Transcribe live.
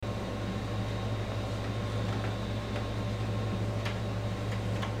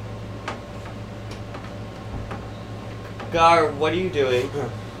Gar, what are you doing?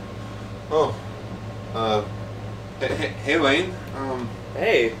 Oh, hey Lane.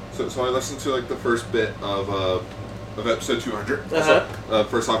 Hey. So I listened to like the first bit of episode 200. Uh-huh.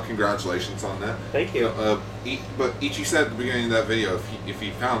 First off, congratulations on that. Thank you. But Ichi said at the beginning of that video, if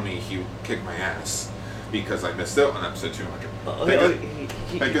he found me, he would kick my ass because I missed out on episode 200.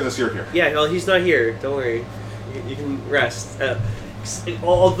 Thank goodness you're here. Yeah, well, he's not here. Don't worry. You can rest.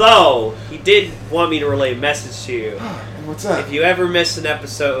 Although, he did want me to relay a message to you. And what's that? If you ever miss an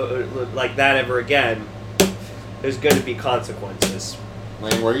episode like that ever again, there's going to be consequences.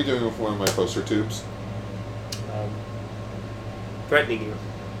 Lane, what are you doing with one of my poster tubes? Threatening you.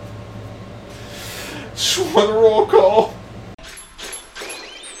 Just want a roll call.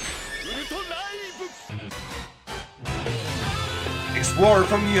 Explorer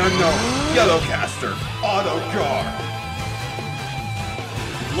from the unknown, Yellowcaster, Autocar.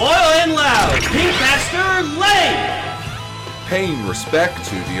 Loyal and loud, Pinkmaster Lane! Paying respect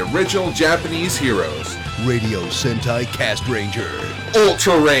to the original Japanese heroes, Radio Sentai Cast Ranger.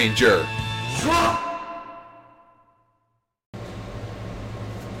 Ultra Ranger.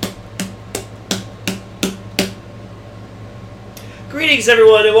 Greetings,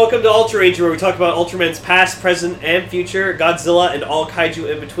 everyone, and welcome to Ultra Ranger, where we talk about Ultraman's past, present, and future, Godzilla, and all kaiju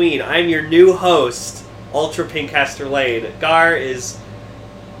in between. I'm your new host, Ultra Pinkcaster Lane. Gar is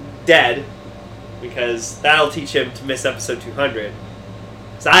dead, because that'll teach him to miss episode 200.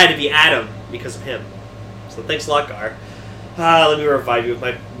 So I had to be Adam because of him. So thanks a lot, Gar. Let me revive you with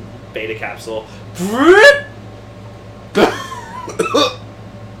my beta capsule. There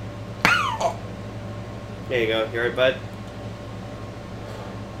you go. You alright, bud?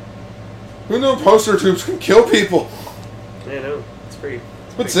 Who knew poster tubes can kill people? Yeah, I know. It's pretty...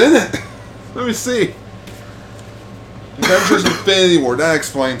 What's in it? Let me see. Avengers Infinity War, that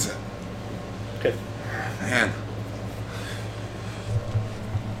explains it. Good. Man.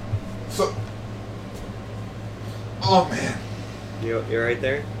 So... Oh, man. You're right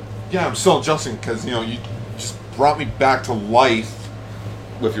there? Yeah, I'm still adjusting because, you just brought me back to life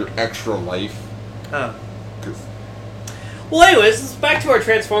with your extra life. Oh. 'Cause... Well, anyways, let's back to our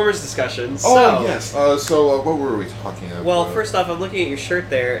Transformers discussion. Oh, yes. So, what were we talking about? Well, first off, I'm looking at your shirt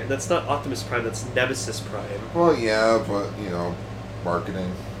there, and that's not Optimus Prime, that's Nemesis Prime. Well, yeah, but,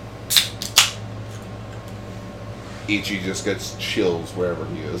 marketing. Ichi just gets chills wherever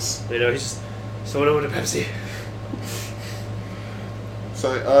he is. He's just someone with a Pepsi.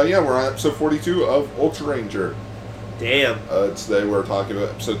 So, yeah, we're on episode 42 of Ultra Ranger. Damn. Today we're talking about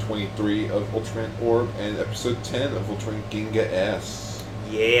episode 23 of Ultraman Orb and episode 10 of Ultraman Ginga S.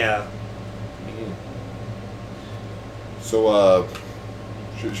 Yeah. So,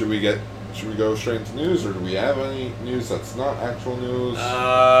 should we go straight into news, or do we have any news that's not actual news? Oh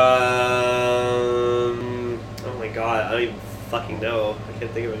my god, I don't even fucking know. I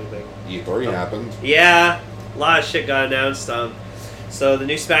can't think of anything. E3 happened. Yeah, a lot of shit got announced. So the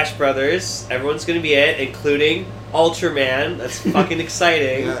new Smash Brothers, everyone's gonna be it, including Ultraman. That's fucking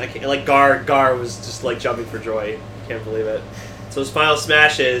exciting. Yeah. I can't, Gar was just jumping for joy. Can't believe it. So his final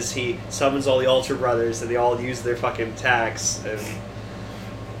smash is he summons all the Ultra Brothers and they all use their fucking attacks, and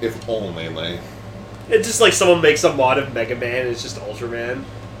If only, like. it's just like someone makes a mod of Mega Man and it's just Ultraman.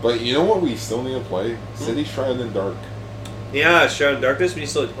 But you know what we still need to play? City Shrouded in Dark. Yeah, Shroud in Darkness, we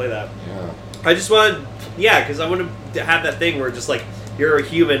still need to play that. Yeah. I just want because I want to have that thing where just you're a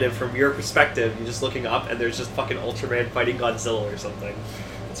human and from your perspective you're just looking up and there's just fucking Ultraman fighting Godzilla or something.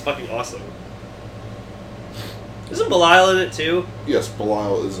 It's fucking awesome. Isn't Belial in it too? Yes,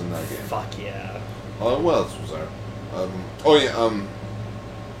 Belial is in that game. Fuck yeah. What else was there?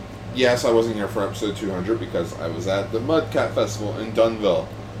 Yes, I wasn't here for episode 200 because I was at the Mudcat Festival in Dunville.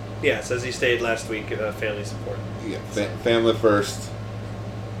 Yeah, it says he stayed last week. Family support. Yeah, family first.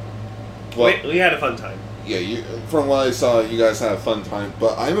 But, we had a fun time. yeah, from what I saw, you guys had a fun time,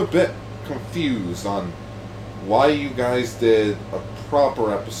 but I'm a bit confused on why you guys did a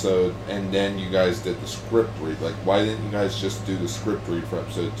proper episode and then you guys did the script read. Like, why didn't you guys just do the script read for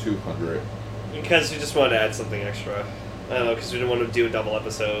episode 200? Because we just wanted to add something extra. I don't know, because we didn't want to do a double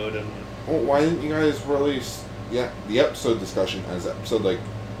episode and... Well, why didn't you guys release the episode discussion as episode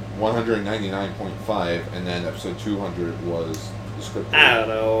 199.5 and then episode 200 was the script read? I don't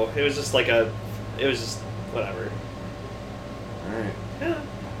know. It was just it was just whatever. Alright. Yeah.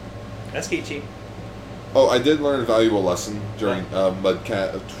 That's Kichi. Oh, I did learn a valuable lesson during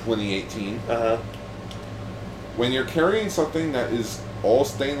Mudcat of 2018. Uh-huh. When you're carrying something that is all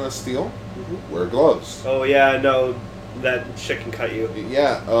stainless steel, wear gloves. Oh yeah, no, that shit can cut you.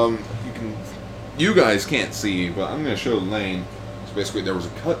 Yeah, you guys can't see, but I'm gonna show Lane. So basically, there was a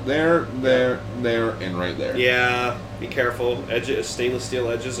cut there, and right there. Yeah, be careful. Stainless steel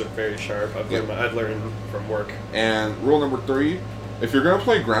edges are very sharp. I've learned from work. And rule number 3, if you're gonna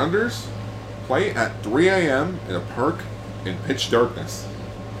play Grounders, play at 3 a.m. in a park in pitch darkness.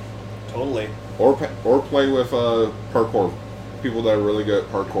 Totally. Or play with parkour. People that are really good at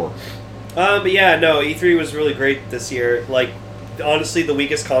parkour. But yeah, no, E3 was really great this year. Like, honestly, the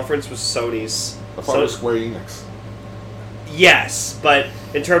weakest conference was Sony's. I thought it was Square Enix. Yes, but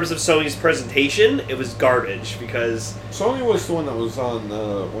in terms of Sony's presentation, it was garbage because Sony was the one that was on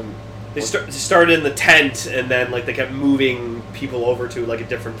when they started in the tent and then like they kept moving people over to like a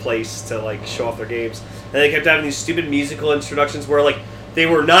different place to like show off their games. And they kept having these stupid musical introductions where like they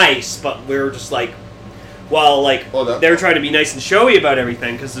were nice, but we were just like, well, like they were trying to be nice and showy about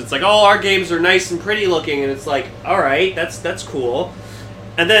everything because it's like, oh, our games are nice and pretty looking, and it's like, all right, that's cool.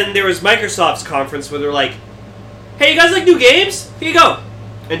 And then there was Microsoft's conference where they're like, hey, you guys like new games? Here you go.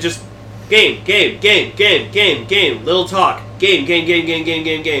 And just game. Little talk. Game.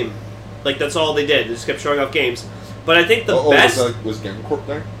 Like, that's all they did. They just kept showing off games. But I think the best... Was GameCorp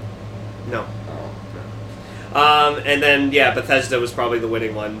there? No. Oh. And then, yeah, Bethesda was probably the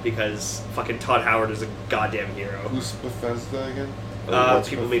winning one because fucking Todd Howard is a goddamn hero. Who's Bethesda again?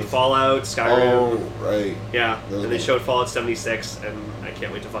 People made Fallout, Skyrim. Oh, right. Yeah, and they showed Fallout 76, and I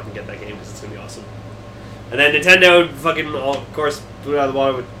can't wait to fucking get that game because it's going to be awesome. And then Nintendo fucking, of course, blew it out of the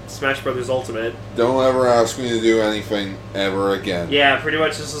water with Smash Brothers Ultimate. Don't ever ask me to do anything ever again. Yeah, pretty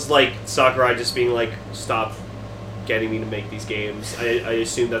much this is like Sakurai just being like, stop getting me to make these games. I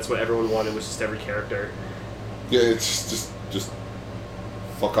assume that's what everyone wanted, was just every character. Yeah, it's just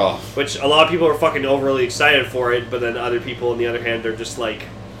fuck off. Which a lot of people are fucking overly excited for it, but then other people, on the other hand, they're just like,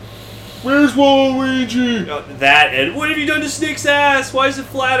 where's Waluigi? That, and what have you done to Snake's ass? Why is it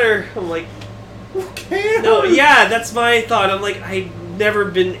flatter? I'm like, who cares? No, yeah, that's my thought. I'm like, I've never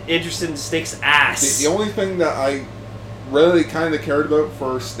been interested in Snake's ass. The only thing that I really kind of cared about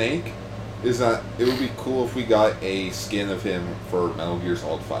for Snake is that it would be cool if we got a skin of him for Metal Gear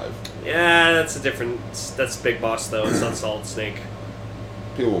Solid 5. Yeah, that's that's Big Boss, though. It's not Solid Snake.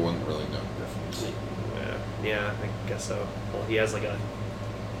 People wouldn't really know the difference. Yeah, I guess so. Well, he has like a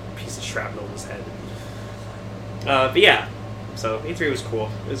piece of shrapnel in his head. But yeah, so E3 was cool.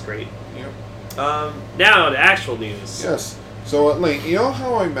 It was great. Yep. Now to actual news. Yes. So, Lane, you know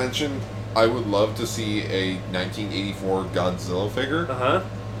how I mentioned I would love to see a 1984 Godzilla figure? Uh-huh.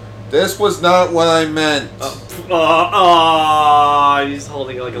 This was not what I meant. He's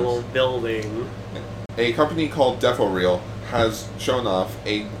holding like a little building. A company called DefoReal has shown off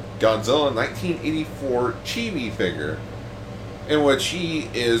a Godzilla 1984 chibi figure, in which he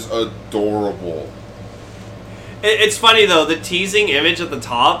is adorable. It's funny though, the teasing image at the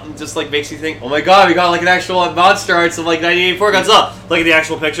top just like makes you think, oh my god, we got like an actual monster arts of like 1984 Godzilla. Look at the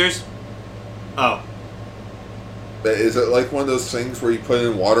actual pictures. Oh. Is it like one of those things where you put it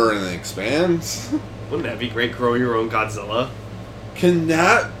in water and it expands? Wouldn't that be great, growing your own Godzilla? Can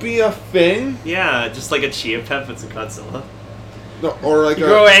that be a thing? Yeah, just like a Chia Pet, it's a Godzilla. No, or like you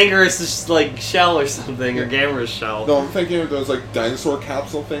grow Anger's just like shell or something, or Gamera's shell. No, I'm thinking of those like dinosaur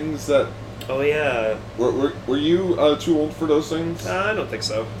capsule things that... Oh yeah. Were you too old for those things? I don't think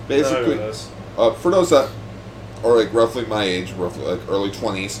so. Basically, for those that are like roughly my age, roughly like early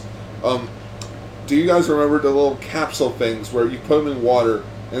 20s, do you guys remember the little capsule things where you put them in water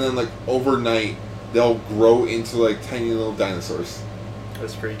and then like overnight they'll grow into like tiny little dinosaurs?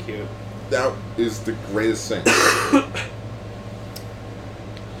 That's pretty cute. That is the greatest thing.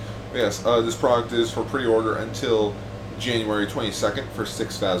 Yes, this product is for pre-order until January 22nd for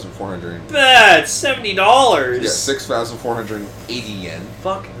 $6,400. That's $70. Yeah, 6,480 yen.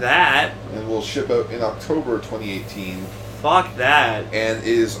 Fuck that. And will ship out in October 2018. Fuck that. And it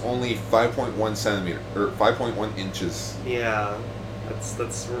is only 5.1 centimeter or 5.1 inches. Yeah,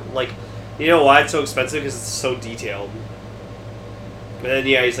 that's like, you know why it's so expensive? Because it's so detailed. And then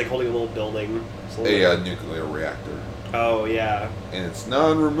yeah, he's like holding a little building. A nuclear reactor. Oh yeah. And it's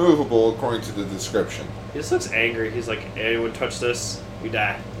non-removable according to the description. He just looks angry. He's like, anyone touch this, we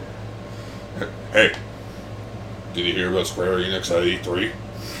die. Hey, did you hear about Square Enix at E3?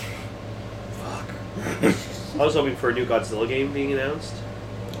 Fuck. I was hoping for a new Godzilla game being announced.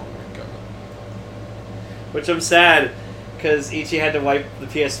 Oh my god. Which I'm sad, because Ichi had to wipe the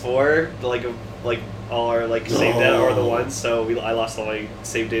PS4, like all our like save data or the ones, so I lost all my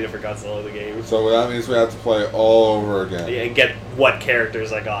save data for Godzilla the game. So that means we have to play it all over again. Yeah, and get what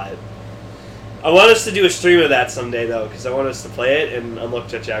characters I got. I want us to do a stream of that someday though, because I want us to play it and unlock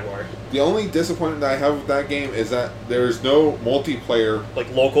Jet Jaguar. The only disappointment that I have with that game is that there's no multiplayer. Like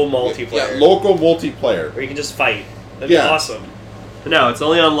local multiplayer. Yeah, local multiplayer. Where you can just fight. That'd be awesome. No, it's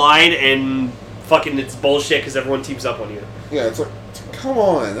only online and fucking it's bullshit because everyone teams up on you. Yeah, it's like, come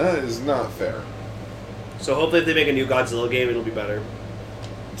on, that is not fair. So hopefully if they make a new Godzilla game, it'll be better.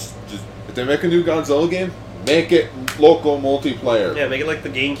 Just, if they make a new Godzilla game, make it local multiplayer. Yeah, make it like the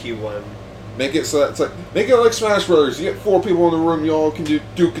GameCube one. Make it so that it's like, make it like Smash Brothers. You get 4 people in the room, you all can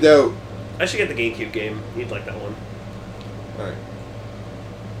duke it out. I should get the GameCube game. You'd like that one. Alright.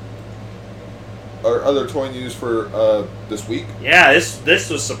 Our other toy news for this week. Yeah, this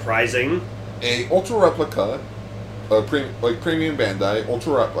was surprising. A Ultra Replica, Premium Bandai,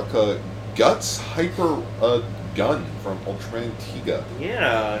 Ultra Replica Guts Hyper gun from Ultraman Tiga.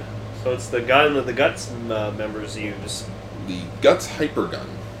 Yeah, so it's the gun that the Guts members use. The Guts Hyper gun.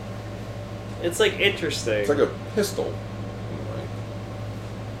 It's like interesting. It's like a pistol, anyway,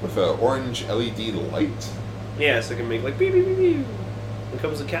 with an orange LED light. Yeah, so it can make like beep beep beep beep. It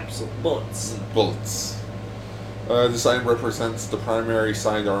comes with capsule bullets. Bullets. The sign represents the primary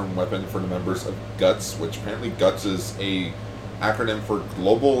sidearm weapon for the members of GUTS, which apparently GUTS is a acronym for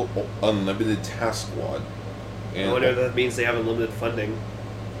Global Unlimited Task Squad. And I wonder if that means they have unlimited funding.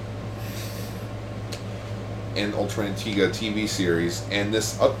 And Ultra Antigua TV series, and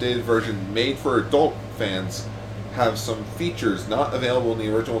this updated version made for adult fans have some features not available in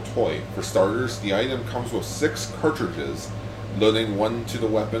the original toy. For starters, the item comes with 6 cartridges. Loading one to the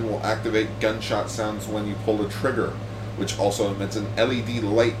weapon will activate gunshot sounds when you pull the trigger, which also emits an LED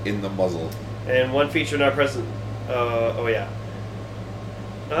light in the muzzle. And one feature not present. Oh yeah.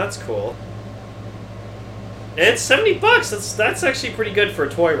 Oh, that's cool. And it's $70. That's actually pretty good for a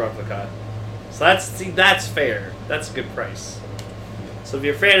toy replica. So that's fair. That's a good price. So if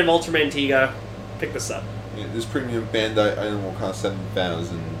you're a fan of Ultraman Tiga, pick this up. Yeah, this premium Bandai item will cost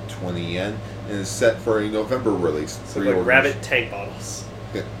 7,020 yen and is set for a November release. So like rabbit tank bottles.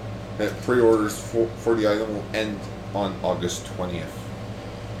 Yeah. Pre-orders for the item will end on August 20th.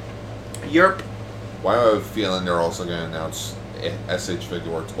 Yerp. Why do I have a feeling they're also going to announce SH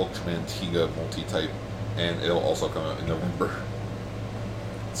Figuarts Ultraman Tiga multi-type, and it'll also come out in November.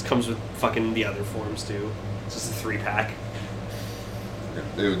 This comes with fucking the other forms too. It's just a 3-pack.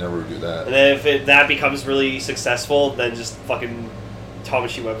 They would never do that. And then if that becomes really successful, then just fucking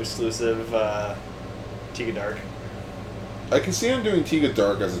Tamashii Web exclusive Tiga Dark. I can see them doing Tiga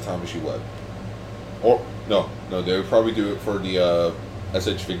Dark as a Tamashii Web. Or, no, they would probably do it for the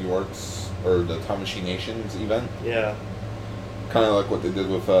SH Figuarts, or the Tamashii Nations event. Yeah. Kind of like what they did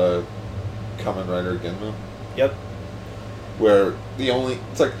with Kamen Rider Genmu. Yep. Where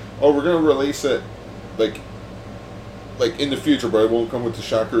it's like, oh, we're going to release it, like in the future, but it won't come with the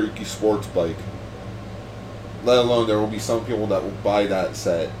Shakuriki sports bike. Let alone there will be some people that will buy that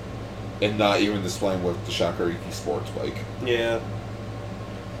set and not even display them with the Shakuriki sports bike. Yeah.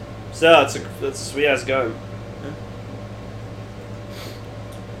 So that's a sweet ass gun. Yeah.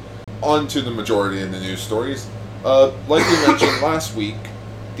 On to the majority of the news stories. Like we mentioned last week,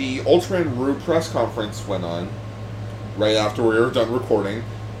 the Ultraman Rue press conference went on right after we were done recording,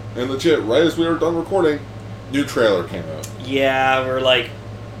 and legit, right as we were done recording, new trailer came out. Yeah, we're like,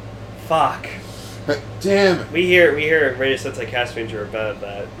 fuck. Damn it. We hear Radio Sentai Cast Ranger about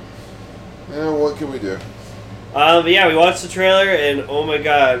that. Yeah, what can we do? But yeah, we watched the trailer and oh my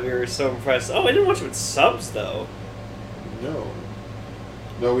god, we were so impressed. Oh, I didn't watch it with subs though.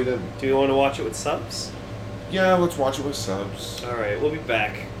 No, we didn't. Do you want to watch it with subs? Yeah, let's watch it with subs. Alright, we'll be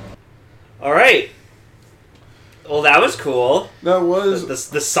back. Alright. Well, that was cool. That was...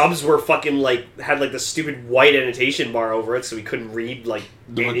 The subs were fucking, like, had, like, the stupid white annotation bar over it, so we couldn't read, like,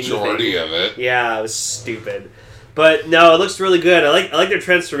 the majority anything. of it. Yeah, it was stupid. But, no, it looks really good. I like their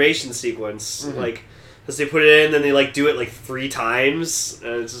transformation sequence. Mm-hmm. Like, as they put it in, then they, like, do it, like, 3 times,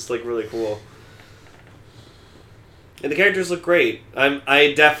 and it's just, like, really cool. And the characters look great.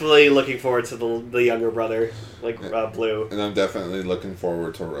 I definitely looking forward to the younger brother, like Blue. And I'm definitely looking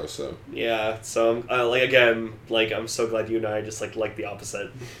forward to Rosso. Yeah, so I'm so glad you and I just like the opposite.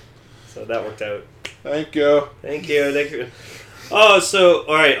 So that worked out. Thank you. Thank you. Oh, so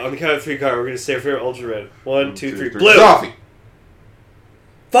all right, on the count of 3, Car, we're gonna say our favorite Ultraman. 1, 2, 3. Blue. Coffee.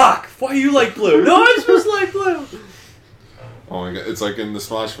 Fuck! Why you like Blue? No, I'm supposed to like Blue. Oh my god, it's like in the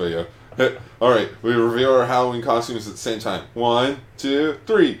Smash video. Alright, we reveal our Halloween costumes at the same time. 1, 2,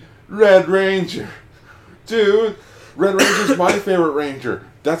 3. Red Ranger. Dude, Red Ranger's my favorite Ranger.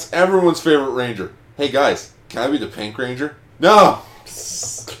 That's everyone's favorite Ranger. Hey guys, can I be the Pink Ranger? No!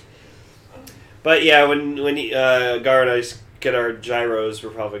 But yeah, when Gar and I get our gyros,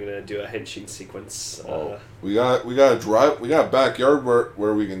 we're probably gonna do a henshin sequence. We got a backyard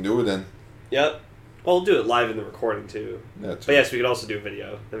where we can do it in. Yep. Well, we'll do it live in the recording too. Yeah, too. But yes, we could also do a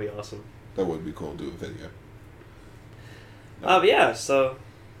video. That'd be awesome. That would be cool to do a video. But yeah, so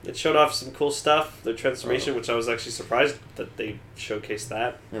it showed off some cool stuff. Their transformation, which I was actually surprised that they showcased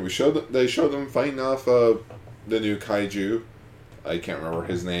that. Yeah, they showed them fighting off the new kaiju. I can't remember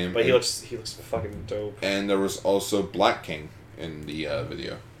his name. But he looks fucking dope. And there was also Black King in the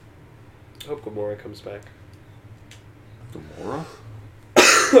video. I hope Gamora comes back. Gamora?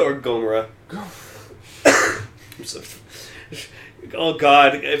 Or Gomora. Oh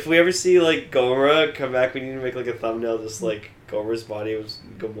god, if we ever see like Gomora come back, we need to make like a thumbnail just like Gomora's body was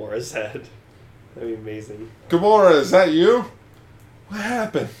Gamora's head. That'd be amazing. Gamora, is that you? What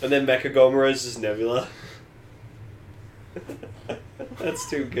happened? And then Mecha Gomora is just Nebula. That's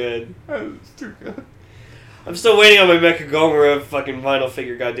too good. That's too good. I'm still waiting on my Mecha Gomora fucking vinyl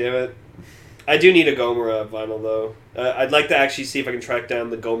figure, goddammit. I do need a Gomora vinyl though. I'd like to actually see if I can track down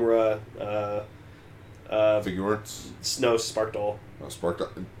the Gomora Figure arts? No, Spark Doll.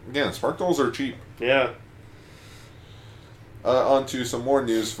 Again, Spark Dolls are cheap. Yeah. On to some more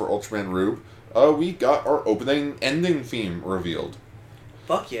news for Ultraman Rube. We got our opening ending theme revealed.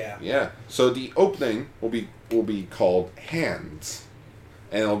 Fuck yeah. Yeah. So the opening will be called Hands.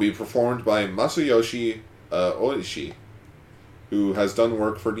 And it'll be performed by Masayoshi Oishi, who has done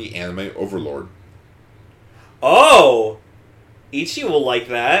work for the anime Overlord. Oh! Ichi will like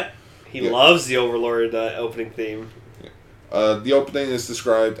that. He loves the Overlord opening theme. Yeah. The opening is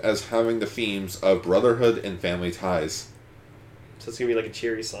described as having the themes of brotherhood and family ties. So it's gonna be like a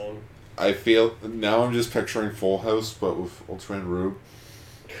cheery song. I feel... Now I'm just picturing Full House, but with Ultraman Rube.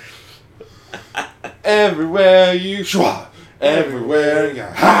 Everywhere you schwa! Everywhere you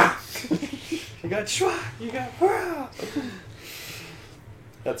ha! You got schwa! You got hurrah!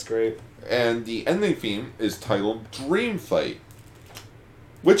 That's great. And the ending theme is titled Dream Fight,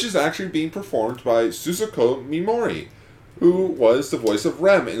 which is actually being performed by Suzuko Mimori, who was the voice of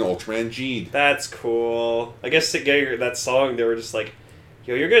Rem in Ultraman Geed. That's cool. I guess to get that song, they were just like,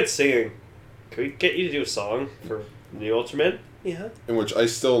 yo, you're good at singing. Can we get you to do a song for the new Ultraman? Yeah. In which I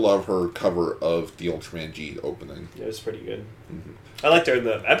still love her cover of the Ultraman Geed opening. It was pretty good. Mm-hmm. I liked her in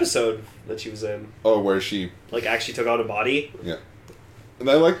the episode that she was in. Oh, where she... Like, actually took on a body. Yeah. And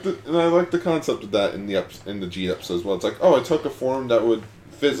I like the concept of that in the Geed episode as well. It's like, oh, I took a form that would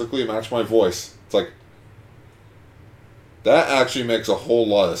physically match my voice. It's like, that actually makes a whole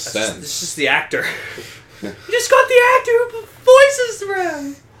lot of sense. This is the actor. You just got the actor who voices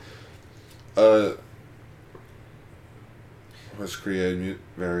Rem. Was created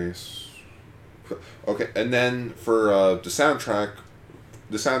various... Okay, and then for the soundtrack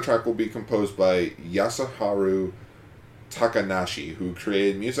will be composed by Yasuharu Takanashi, who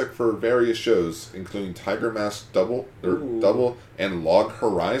created music for various shows, including Tiger Mask Double and Log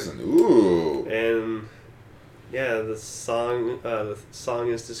Horizon. Ooh. And yeah, the song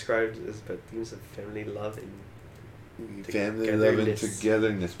is described as about themes of family love and family love and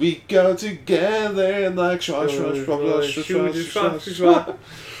togetherness. We go together like shwa shwa shwa shwa shwa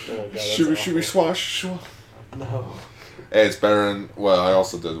shwa swash shwa. No. Hey, it's better than what I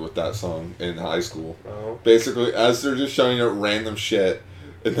also did with that song in high school. Oh. Basically, as they're just shouting out random shit,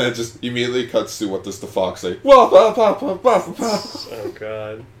 and then it just immediately cuts to what does the fox say? Oh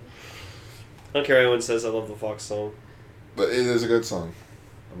god. I don't care what anyone says, I love the Fox song. But it is a good song.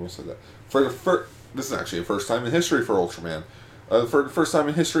 I will say that. This is actually a first time in history for Ultraman. For the first time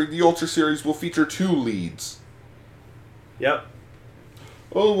in history, the Ultra series will feature 2 leads. Yep.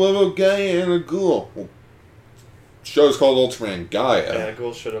 Oh, little guy and a ghoul. Well, show's called Ultraman Gaia. Yeah,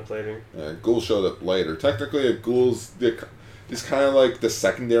 Ghoul showed up later. Ghoul showed up later. Technically, a ghoul's is kind of like the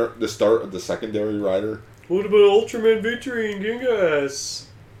start of the secondary rider. What about Ultraman Victory and Gingas?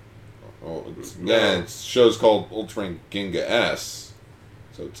 Oh, it show's called Ultraman Ginga S.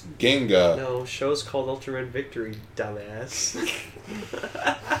 So it's Ginga. No, show's called Ultraman Victory, dumbass.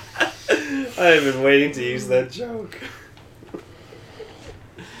 I've been waiting to use that joke.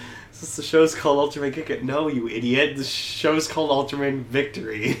 Since the show's called Ultraman Ginga. No, you idiot. The show's called Ultraman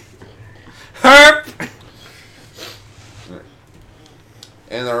Victory. Herp!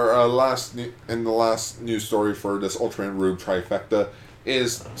 And our last news story for this Ultraman Rube trifecta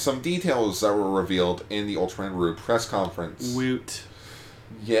is some details that were revealed in the Ultraman Rube press conference. Woot.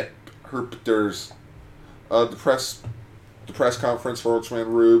 Yep, there's the press conference for Ultraman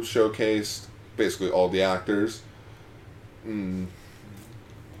Rube showcased basically all the actors. You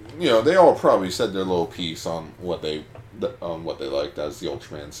know, they all probably said their little piece on what they liked as the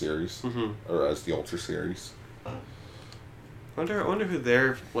Ultraman series or as the Ultra series. I wonder who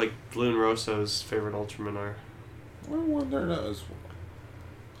their Blue and Rosso's favorite Ultraman are. I wonder that as well.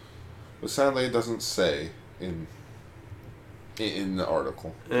 But sadly, it doesn't say in the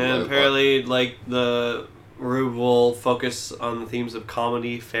article. And apparently, the Rube will focus on the themes of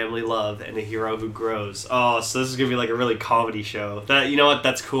comedy, family, love, and a hero who grows. Oh, so this is gonna be like a really comedy show. That, you know what?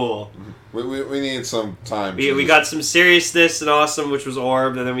 That's cool. We need some time. We got some seriousness and awesome, which was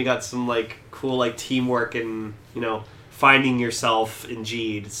Orb, and then we got some like cool like teamwork and, you know, finding yourself in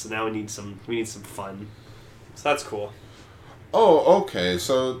Jeed. So now we need some fun. So that's cool. Oh, okay.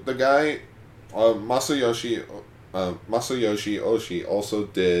 So the guy, Masayoshi Oshii also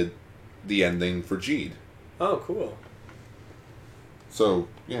did the ending for Jeed. Oh, cool. So,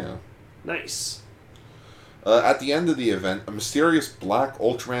 yeah. Nice. At the end of the event, a mysterious black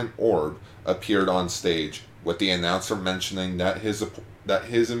Ultraman orb appeared on stage, with the announcer mentioning that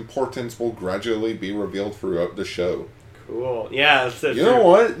his importance will gradually be revealed throughout the show. Cool. Yeah. You know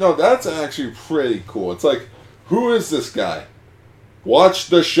what? No, that's actually pretty cool. It's like, who is this guy? Watch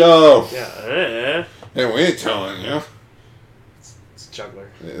the show! Yeah. Hey, we ain't telling you. It's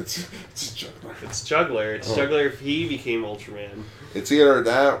Juggler. It's Juggler. It's Juggler. It's Juggler if he became Ultraman. It's either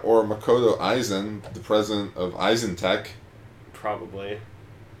that or Makoto Aizen, the president of Aizentech. Probably.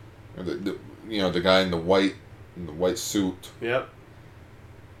 The guy in the white suit. Yep.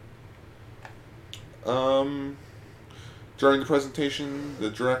 During the presentation, the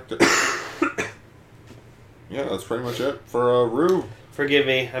director. Yeah, that's pretty much it for Rube. Forgive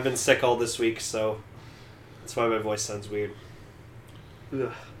me, I've been sick all this week, so that's why my voice sounds weird. Ugh.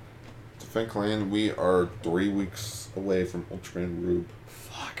 To think, Lane, we are 3 weeks away from Ultraman Rube.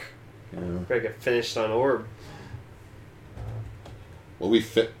 Fuck. Yeah. Better get finished on Orb. Well, we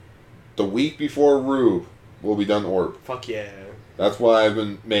fit the week before Rube. We'll be done Orb. Fuck yeah. That's why I've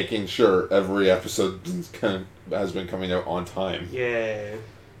been making sure every episode has been coming out on time. Yeah.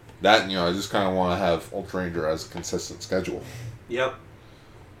 That, I just kind of want to have Ultra Ranger as a consistent schedule. Yep.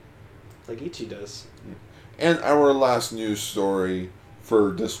 Like Ichi does. And our last news story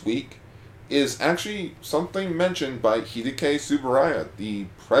for this week is actually something mentioned by Hideki Tsuburaya, the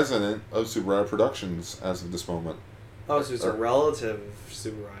president of Tsuburaya Productions as of this moment. Oh, so it's a relative of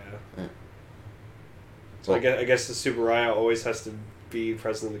Tsuburaya. Yeah. So I guess the Tsuburaya always has to be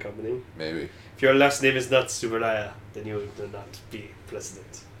president of the company. Maybe. If your last name is not Tsuburaya, then you will not be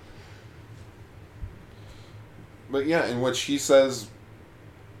president. But yeah, in which he says,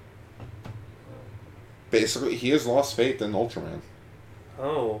 basically, he has lost faith in Ultraman.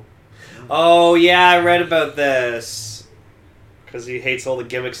 Oh. Oh, yeah, I read about this. Because he hates all the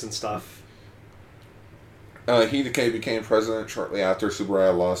gimmicks and stuff. Hideki became president shortly after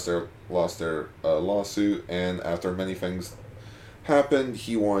Tsuburaya lost their lawsuit, and after many things happened,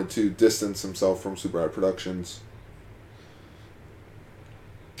 he wanted to distance himself from Tsuburaya Productions.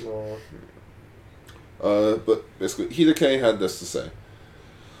 Oh. But basically, Hideki had this to say.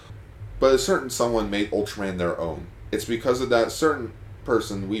 But a certain someone made Ultraman their own. It's because of that certain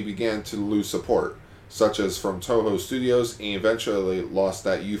person we began to lose support, such as from Toho Studios, and eventually lost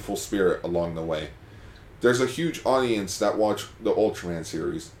that youthful spirit along the way. There's a huge audience that watch the Ultraman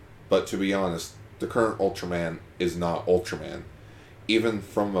series, but to be honest, the current Ultraman is not Ultraman. Even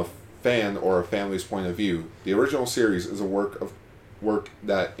from a fan or a family's point of view, the original series is a work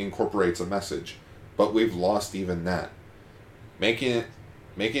that incorporates a message. But we've lost even that. Making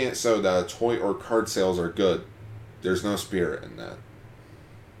it so that toy or card sales are good. There's no spirit in that.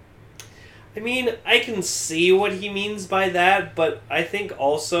 I mean, I can see what he means by that, but I think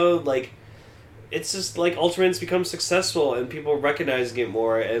also, like, it's just, like, Ultraman's become successful and people are recognizing it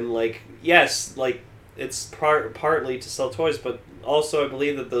more, and, like, yes, like, it's partly to sell toys, but also I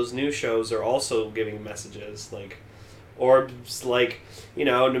believe that those new shows are also giving messages, like, Orb's, like,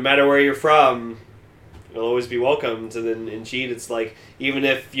 no matter where you're from, you'll always be welcomed, and then in Jeed, it's like, even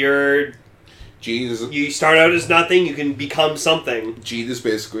if you start out as nothing, you can become something. Jeed is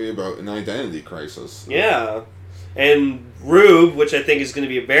basically about an identity crisis. Yeah. And Rube, which I think is going to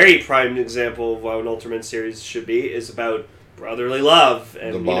be a very prime example of what an Ultraman series should be, is about brotherly love.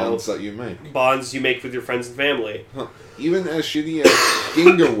 And, the bonds that you make. Bonds you make with your friends and family. Huh. Even as shitty as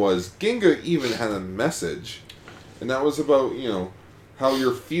Ginga was, Ginga even had a message. And that was about, how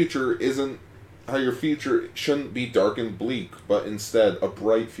your future shouldn't be dark and bleak, but instead a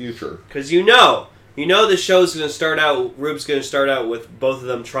bright future. Because the show's going to start out, Rube's going to start out with both of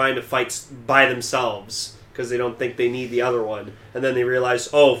them trying to fight by themselves, because they don't think they need the other one. And then they realize,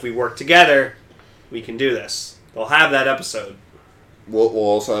 if we work together, we can do this. They'll have that episode. We'll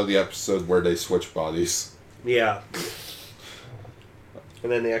also have the episode where they switch bodies. Yeah.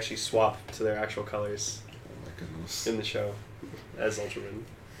 And then they actually swap to their actual colors. Oh my goodness. In the show. As Ultraman.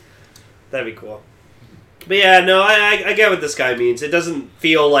 That'd be cool. But yeah, no, I get what this guy means. It doesn't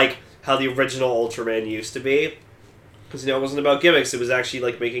feel like how the original Ultraman used to be. Because, it wasn't about gimmicks. It was actually,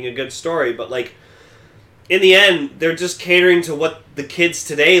 like, making a good story. But, like, in the end, they're just catering to what the kids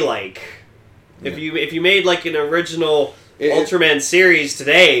today like. Yeah. If you made like an original Ultraman series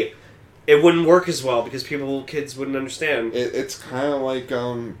today, it wouldn't work as well because kids wouldn't understand. It's kind of like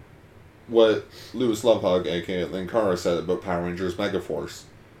what Louis Lovehug, aka Linkara, said about Power Rangers Megaforce.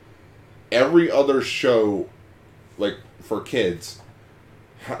 Every other show, like for kids,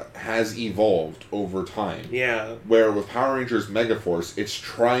 has evolved over time. Yeah. Where with Power Rangers Megaforce, it's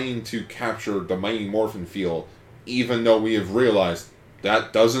trying to capture the Mighty Morphin feel, even though we have realized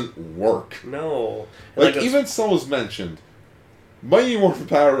that doesn't work. No. Like even so was mentioned, Mighty Morphin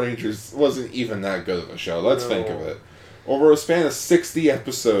Power Rangers wasn't even that good of a show. Let's think of it. Over a span of 60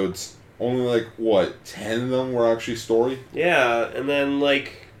 episodes, only like, what, 10 of them were actually story? Yeah, and then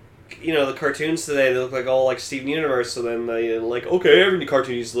like, you know, the cartoons today, they look like all like Steven Universe, so then they like, okay, every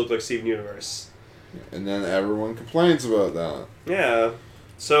cartoon needs to look like Steven Universe. And then everyone complains about that. Yeah.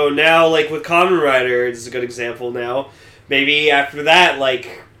 So now, like with Kamen Rider, this is a good example now. Maybe after that,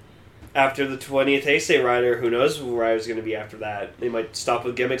 like, after the 20th Heisei Rider, who knows who Rider's going to be after that. They might stop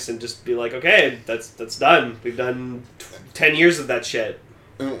with gimmicks and just be like, okay, that's done. We've done 10 years of that shit.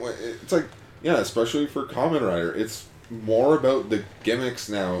 And it's like, yeah, especially for Kamen Rider, it's more about the gimmicks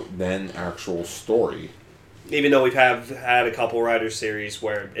now than actual story. Even though we've had a couple Rider series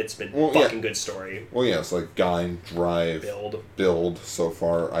where it's been fucking good story. Well, yeah, it's like Gain, Drive, Build. So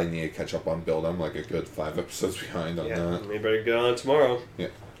far, I need to catch up on Build. I'm like a good 5 episodes behind on that. We better get on it tomorrow. Yeah.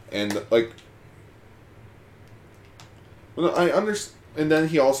 And, like, well, I understand. And then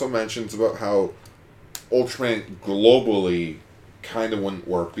he also mentions about how Ultraman globally kind of wouldn't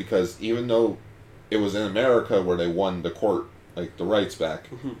work because even though it was in America where they won the court, like, the rights back,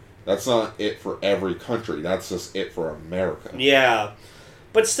 that's not it for every country. That's just it for America. Yeah.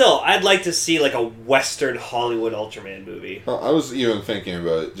 But still, I'd like to see, like, a Western Hollywood Ultraman movie. I was even thinking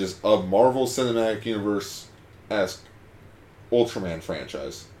about it. Just a Marvel Cinematic Universe-esque Ultraman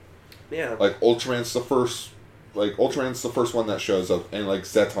franchise. Yeah. Like, Ultraman's the first one that shows up, and, like,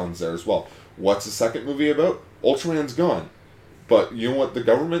 Zeton's there as well. What's the second movie about? Ultraman's gone. But you know what the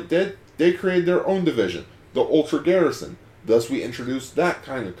government did? They created their own division, the Ultra Garrison. Thus, we introduced that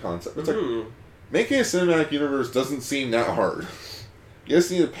kind of concept. It's like, making a cinematic universe doesn't seem that hard. You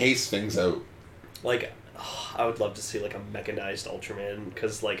just need to pace things out. Like, I would love to see, like, a mechanized Ultraman,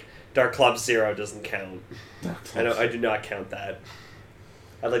 because, like, Dark Club Zero doesn't count. I do not count that.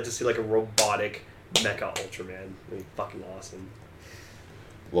 I'd like to see, like, a robotic mecha Ultraman. That'd be fucking awesome.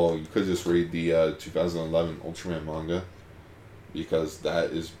 Well, you could just read the 2011 Ultraman manga, because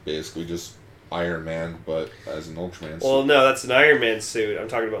that is basically just Iron Man, but as an Ultraman suit. Well, no, that's an Iron Man suit. I'm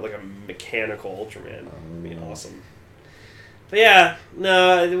talking about, like, a mechanical Ultraman. That'd be awesome. But yeah,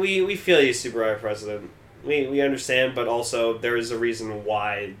 no, we feel you, Super Rider President. We understand, but also there is a reason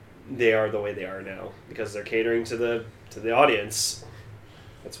why they are the way they are now. Because they're catering to the audience.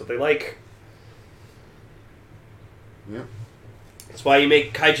 That's what they like. Yeah. That's why you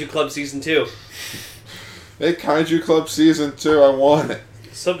make Kaiju Club Season 2. Make Kaiju Club Season 2, I want it.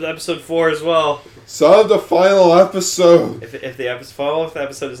 Sub to episode 4 as well. Sub the final episode. If the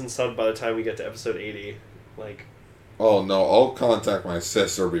episode isn't subbed by the time we get to episode 80, like... Oh no, I'll contact my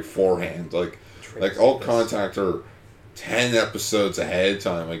sister beforehand. Like I'll contact her 10 episodes ahead of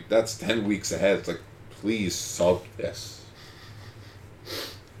time. Like, that's 10 weeks ahead. It's like, please sub this.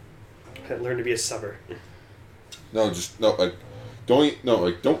 Learn to be a subber. Just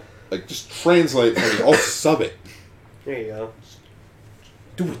translate for me. I'll sub it. There you go.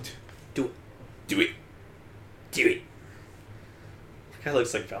 Do it. Do it. Do it. Do it. That guy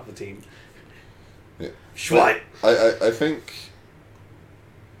looks like Palpatine. Yeah. Schwat. I think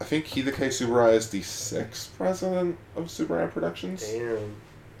Hideki Tsuburaya is the 6th president of Tsuburaya Productions. Damn.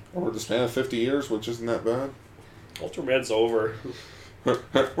 Over the span of 50 years, which isn't that bad. Ultraman's over. We're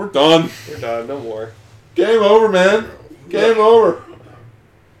done. We're done. No more. Game over, man. Game over.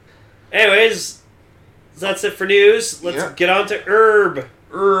 Anyways, that's it for news. Let's get on to Herb.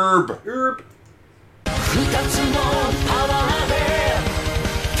 Herb.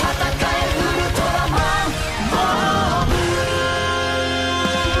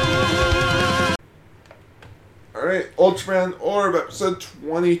 Alright, Ultraman Orb, episode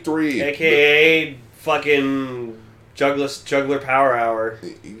 23. AKA fucking Juggler Power Hour.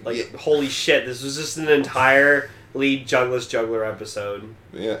 Like, holy shit, this was just an entirely Juggler episode.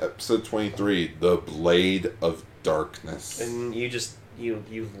 Yeah, episode 23, The Blade of Darkness. And you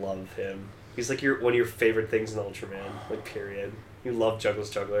love him. He's like one of your favorite things in Ultraman, like, period. You love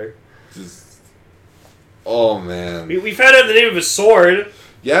Juggler. Oh, man. We found out the name of his sword.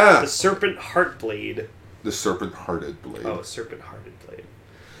 Yeah. The Serpent Heartblade. The Serpent-Hearted Blade. Oh, Serpent-Hearted Blade.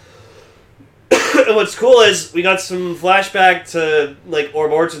 what's cool is we got some flashback to like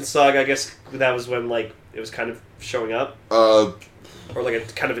Orb Origin Saga. I guess that was when like it was kind of showing up, or like a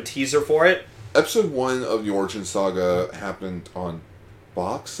kind of a teaser for it. Episode 1 of the Origin Saga happened on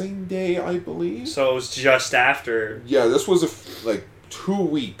Boxing Day, I believe. So it was just after. Yeah, this was 2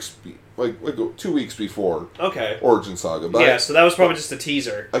 weeks, 2 weeks before Okay. Origin Saga. But Yeah, so that was probably just a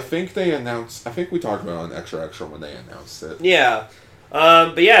teaser. I think they announced. I think we talked about it on Extra Extra when they announced it. Yeah.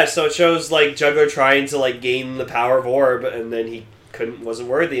 But yeah, so it shows like Juggler trying to like gain the power of Orb, and then he wasn't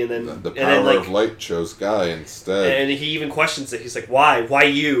worthy, and then The and power then, like, of light chose Guy instead. and he even questions it. He's like, "Why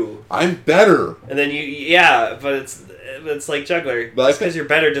you?" I'm better. And then yeah, but it's like Juggler. But I Just think- because you're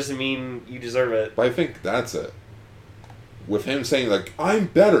better doesn't mean you deserve it. But I think that's it. With him saying like I'm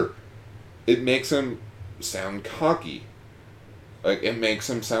better, it makes him sound cocky. Like it makes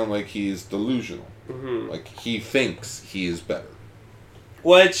him sound like he's delusional. Hmm. Like he thinks he is better.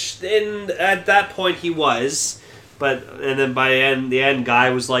 Which at that point he was, and then by the end,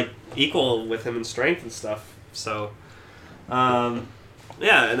 Guy was like equal with him in strength and stuff. So, yeah,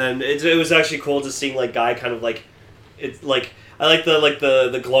 and then it was actually cool to see like Guy kind of like it's like I like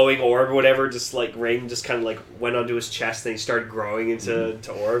the glowing orb or whatever, just like ring just kind of like went onto his chest and he started growing into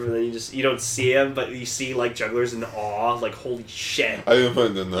to orb, and then you don't see him, but you see like Juggler's in awe, like holy shit. I even put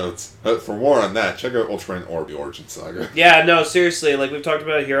in the notes. For more on that, check out Ultraman Orb the Origin Saga. Yeah, no, seriously, like we've talked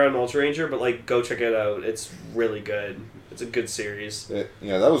about it here on Ultra Ranger, but like go check it out. It's really good. It's a good series.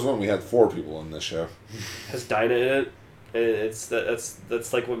 Yeah, that was when we had 4 people in this show. Has Dinah in it, and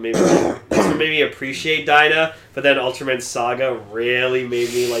that's like what made me appreciate Dinah. But then Ultraman Saga really made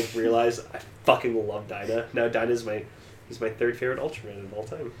me like realize I fucking love Dinah. Now Dinah's he's my 3rd favorite Ultraman of all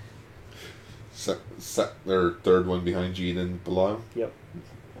time. Their 3rd one behind Gene and Belial. Yep.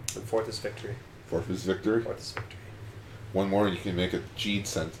 And 4th is Victory. 4th is Victory. 4th is Victory. One more, you can make a Gene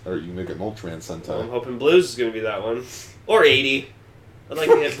or you can make an Ultraman Sentai. Well, I'm hoping Blues is gonna be that one, or 80. I'd like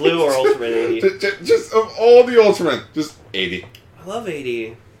to get Blue or Ultraman 80. Just of all the Ultraman, just 80. I love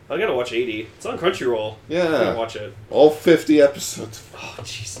 80. I gotta watch 80. It's on Crunchyroll. I Yeah. gotta watch it. All 50 episodes. Oh,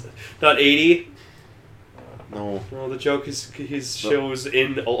 jeez. Not 80? No. No, the joke is his show was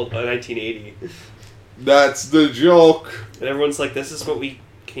in 1980. That's the joke. And everyone's like, this is what we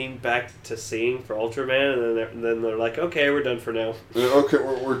came back to seeing for Ultraman, and then they're like, okay, we're done for now. Okay,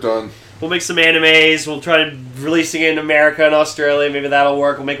 we're done. We'll make some animes, we'll try to releasing it in America and Australia, maybe that'll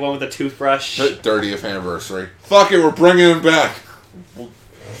work, we'll make one with a toothbrush. 30th anniversary. Fuck it, we're bringing him back.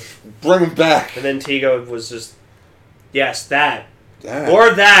 Bring him back. And then Tigo was just, yes, that. That. More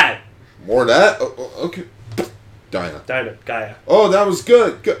of that! More of that? Okay. Dinah. Dinah, Gaia. Oh, that was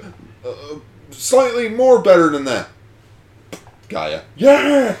good. Slightly more better than that. Gaia.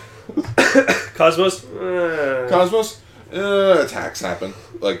 Yeah! Cosmos? Cosmos? Attacks happen.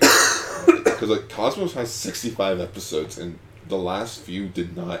 Because Cosmos has 65 episodes and the last few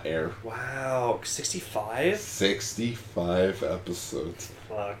did not air. Wow, 65? 65 episodes.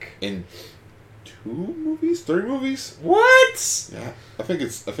 Fuck. In 2 movies? 3 movies? What? Yeah. I think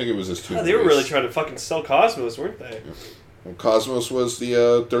it was just 2 Oh, movies. they were really trying to fucking sell Cosmos, weren't they? Well, Cosmos was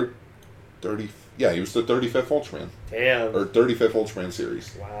the 30... Yeah, he was the 35th Ultraman. Damn. Or 35th Ultraman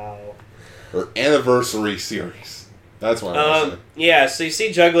series. Wow. Or anniversary series. That's what I was saying. Yeah, so you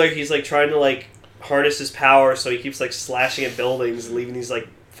see Juggler, he's like trying to like harness his power, so he keeps like slashing at buildings and leaving these like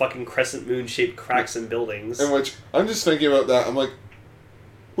fucking crescent moon shaped cracks in buildings. In which, I'm just thinking about that, I'm like,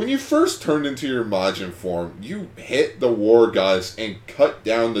 when you first turned into your Majin form, you hit the war gods and cut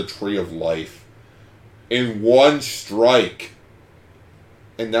down the Tree of Life in one strike.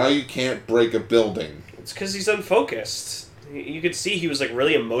 And now you can't break a building. It's because he's unfocused. You could see he was like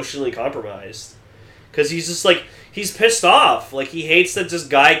really emotionally compromised. Because he's just like, he's pissed off. Like, he hates that this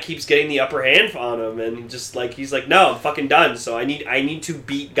guy keeps getting the upper hand on him, and just like, he's like, no, I'm fucking done, so I need to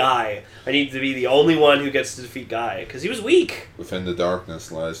beat Guy. I need to be the only one who gets to defeat Guy. Because he was weak. Within the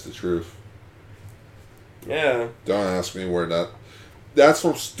darkness lies the truth. Yeah. Don't ask me where that's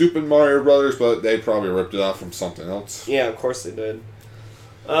from stupid Mario Brothers, but they probably ripped it off from something else. Yeah, of course they did.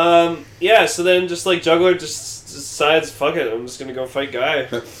 Yeah, so then just like Juggler just decides, fuck it, I'm just gonna go fight Guy.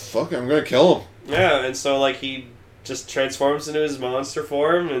 Fuck it, I'm gonna kill him. Yeah, and so like he just transforms into his monster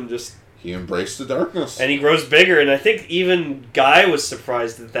form and just... He embraced the darkness. And he grows bigger, and I think even Guy was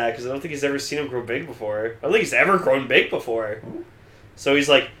surprised at that, because I don't think he's ever seen him grow big before. I don't think he's ever grown big before. So he's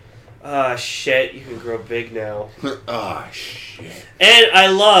like, shit, you can grow big now. Shit. And I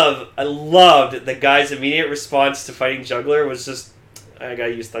loved that Guy's immediate response to fighting Juggler was just, I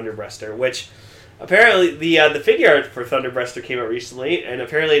gotta use Thunder Breaster, which apparently the figure art for Thunder Breaster came out recently, and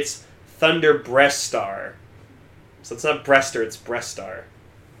apparently it's Thunder Breaststar. So it's not Breaster, it's Breaststar.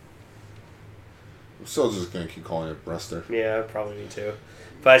 I'm still just gonna keep calling it Breaster. Yeah, probably me too.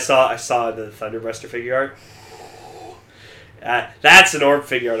 But I saw the Thunderbreaster figure art. That's an Orb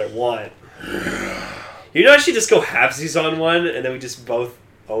figure art I want. You know, I should just go halvesies on one, and then we just both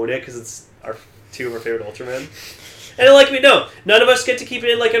own it because it's two of our favorite Ultramen. And like we know, none of us get to keep it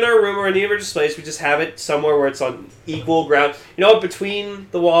in our room or any of our displays. We just have it somewhere where it's on equal ground. You know, between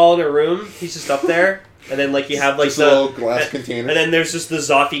the wall and our room, he's just up there. And then you have just a little glass container. And then there's just the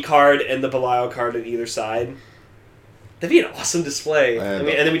Zoffy card and the Belial card on either side. That'd be an awesome display. And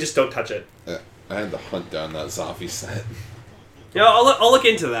then we just don't touch it. Yeah, I had to hunt down that Zoffy set. Yeah, I'll look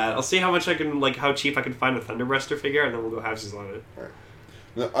into that. I'll see how much I can how cheap I can find a Thunderbreaster figure, and then we'll go halvesies on it. All right.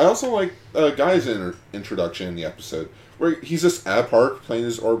 Now, I also like Guy's introduction in the episode, where he's just at a park playing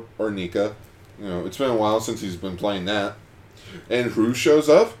his Ornica. You know, it's been a while since he's been playing that. And who shows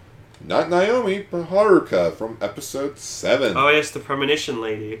up? Not Naomi, but Haruka from episode 7. Oh, yes, the premonition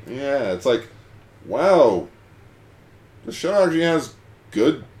lady. Yeah, it's like, wow. The show actually has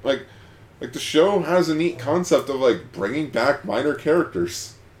good, the show has a neat concept of, bringing back minor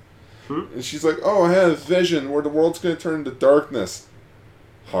characters. And she's like, oh, I had a vision where the world's going to turn into darkness.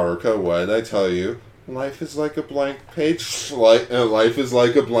 Haruka, what did I tell you? Life is like a blank page. Life is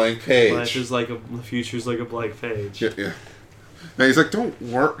like a blank page. The future's like a blank page. Yeah. And he's like, don't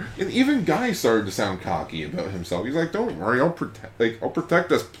worry. And even Guy started to sound cocky about himself. He's like, don't worry, I'll protect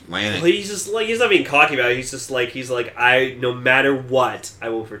this planet. Well, he's not being cocky about it. He's like, no matter what, I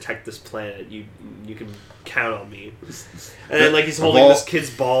will protect this planet. You can count on me. And then he's holding this kid's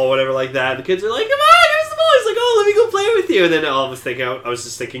ball or whatever like that. And the kids are like, come on, give us the ball. He's like, oh, let me go play with you. And then I was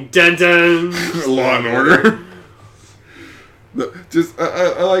just thinking, dun dun. Law and Order.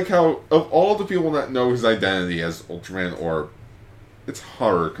 I like how, of all the people that know his identity as Ultraman Orb, it's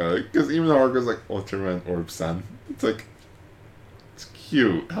Haruka, because even Haruka's like Ultraman Orb-san. It's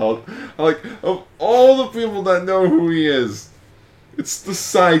cute. How of all the people that know who he is, it's the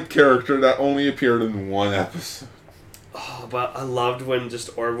side character that only appeared in one episode. Oh, but I loved when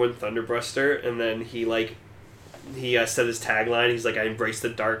just Orb went Thunderbruster, and then he said his tagline. He's like, I embrace the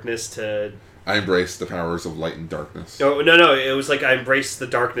darkness to... I embrace the powers of light and darkness. No, it was like, I embrace the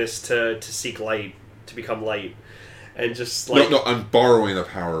darkness to seek light, to become light. And just No, I'm borrowing the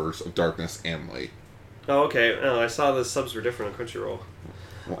powers of darkness and light. Oh, okay. Oh, I saw the subs were different on Crunchyroll.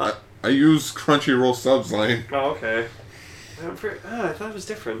 Well, I use Crunchyroll subs, Lane. Oh, okay. I thought it was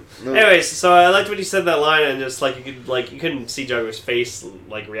different. No. Anyways, so I liked when he said that line, and just you couldn't see Juggler's face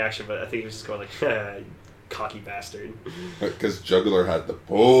reaction, but I think he was just going cocky bastard. Because Juggler had the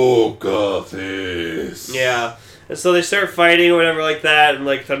poker face. Yeah. And so they start fighting or whatever like that, and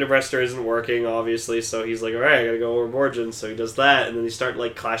Thunderbreaster isn't working, obviously, so he's like, alright, I gotta go over Origin, so he does that, and then they start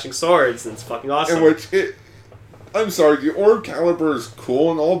clashing swords, and it's fucking awesome. I'm sorry, the Orb caliber is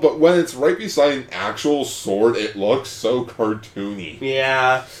cool and all, but when it's right beside an actual sword, it looks so cartoony.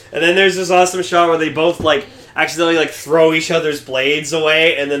 Yeah. And then there's this awesome shot where they both accidentally throw each other's blades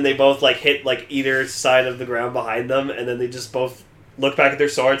away, and then they both hit either side of the ground behind them, and then they just both look back at their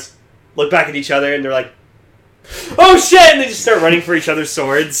swords, look back at each other, and they're like, oh shit! And they just start running for each other's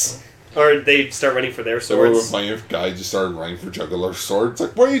swords. Or they start running for their swords. So my guy just started running for Juggler's sword. It's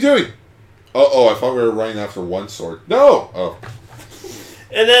like, what are you doing? Oh, I thought we were running after one sword. No! Oh.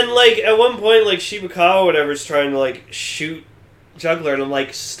 And then, at one point, Shibakawa or whatever is trying to, shoot Juggler, and I'm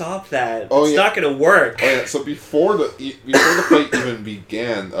like, stop that. It's not gonna work. Oh, yeah, so before the fight even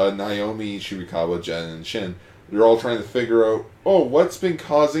began, Naomi, Shibakawa, Jen, and Shin, they're all trying to figure out, what's been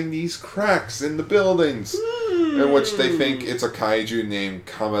causing these cracks in the buildings? In which they think it's a kaiju named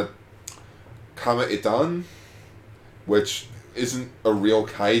Kama Idan, which isn't a real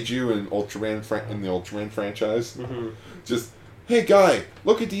kaiju in the Ultraman franchise. Mm-hmm. Just, hey guy,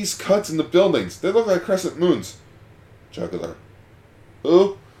 look at these cuts in the buildings. They look like crescent moons. Juggler.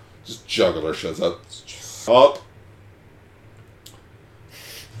 Who? Just Juggler shows up. Up.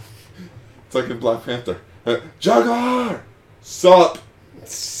 It's like in Black Panther. Juggler! Sup?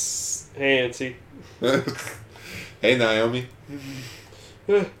 Hey, Nancy. Hey, Naomi.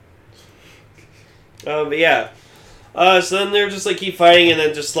 But yeah. So then they're just keep fighting, and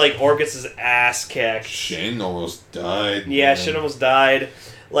then just Orb gets his ass kicked. Shin almost died. Yeah, man. Shin almost died.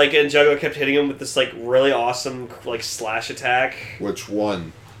 And Juggler kept hitting him with this really awesome slash attack. Which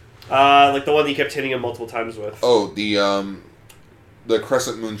one? The one that he kept hitting him multiple times with. Oh, the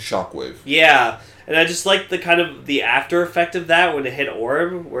Crescent Moon Shockwave. Yeah, and I just liked the kind of the after effect of that when it hit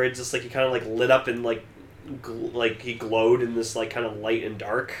Orb, where it just he kind of lit up and he glowed in this kind of light and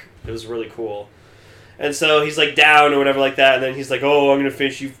dark. It was really cool. And so he's down or whatever like that, and then he's like, oh, I'm gonna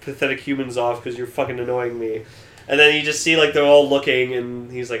finish you pathetic humans off because you're fucking annoying me. And then you just see, like, they're all looking,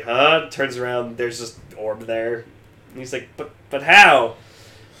 and he's like, huh? Turns around, there's just orb there. And he's like, but how?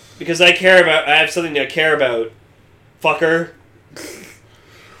 Because I have something I care about, fucker.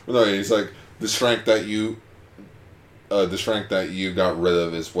 No, he's like, the strength that you got rid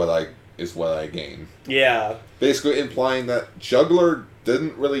of is what I gain. Yeah. Basically implying that Juggler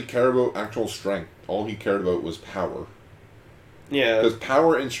didn't really care about actual strength. All he cared about was power. Yeah. Because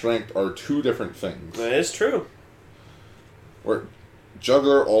power and strength are two different things. That is true. Where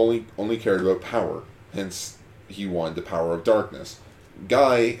Juggler only cared about power. Hence, he wanted the power of darkness.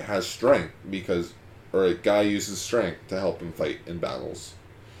 Guy has strength Guy uses strength to help him fight in battles.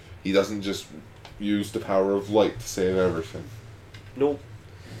 He doesn't just use the power of light to save everything. Nope.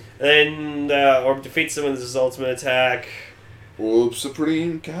 And then Orb defeats him with his ultimate attack. Oops,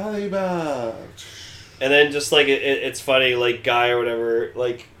 Supreme Caliber. And then just, like, it's funny, like, Guy or whatever,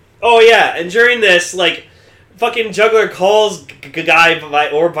 like... Oh, yeah, and during this, like, fucking Juggler calls Guy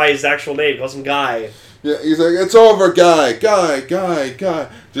by his actual name. Calls him Guy. Yeah, he's like, it's over, Guy.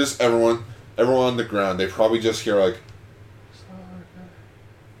 Just everyone on the ground. They probably just hear, like...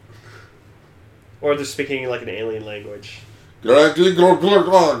 Or they're speaking, like, an alien language. Guy.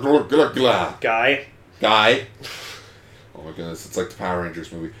 Guy. Oh my goodness, it's like the Power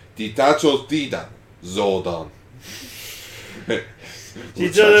Rangers movie. Ditachos Dida Zoldan.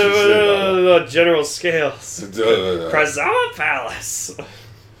 General Scales. Krazawa Palace.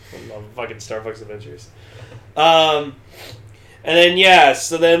 I love fucking Star Fox Adventures. And then, yeah,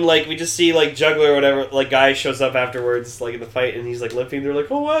 so then, like, we just see, like, Juggler or whatever, like, Guy shows up afterwards, like, in the fight, and he's, like, limping. They're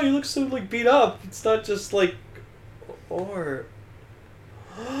like, oh, wow, you look so, like, beat up. It's not just, like, or...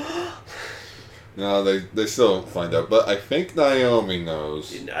 No, they still don't find out, but I think Naomi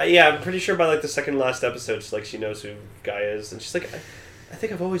knows. Yeah, I'm pretty sure by, like, the second last episode, she knows who Guy is, and she's like, I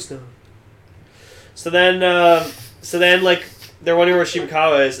think I've always known. So then, like, they're wondering where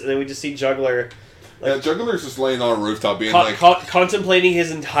Shibakawa is, and then we just see Juggler... Like, yeah, Juggler's just laying on a rooftop being contemplating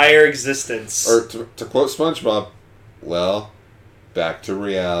his entire existence. Or, to quote SpongeBob, well, back to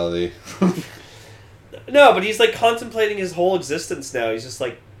reality. No, but he's, like, contemplating his whole existence now. He's just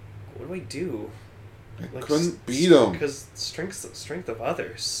like, what do I do? I Like, couldn't beat him. Because strength of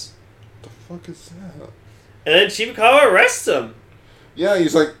others. What the fuck is that? And then Shibakawa arrests him. Yeah,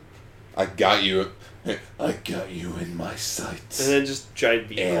 he's like, I got you in my sights. And then just giant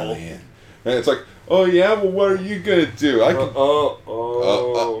vehicle. Alien. And it's like, oh yeah, well what are you gonna do? I can...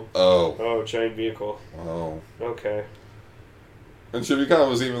 Oh, giant vehicle. Oh. Okay. And Shibakawa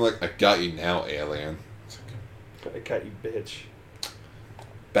was even like, I got you now, alien. It's I got you, bitch.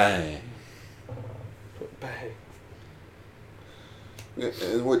 Bang. Bang.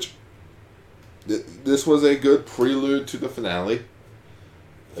 In which, this was a good prelude to the finale.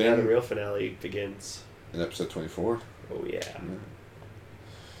 Then the real finale begins. In episode 24. Oh, yeah.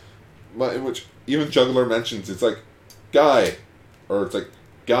 But in which even Juggler mentions, it's like, Guy,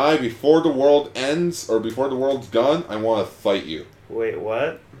 before the world ends, or before the world's done, I want to fight you. Wait,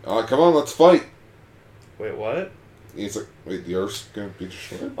 what? Come on, let's fight. Wait, what? He's like, wait, the Earth's gonna be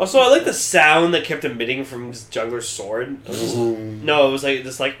destroyed? Also, I like the sound that kept emitting from Juggler's sword. No, it was like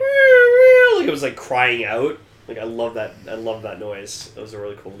this, like it was like crying out. Like I love that. I love that noise. It was a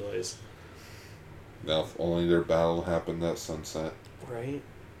really cool noise. Now, if only their battle happened at sunset. Right.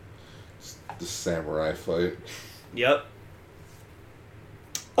 The samurai fight. Yep.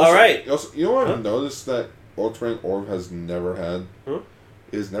 Also, all right. Also, you know what I've noticed that Ultraman Orb has never had? Huh?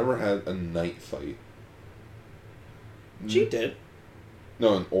 He's never had a night fight. She did.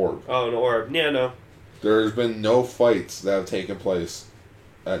 No, an orb. Oh, an orb. Yeah, no. There's been no fights that have taken place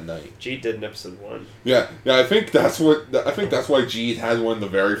at night. G did in episode 1. Yeah. I think that's why Jeet had one in the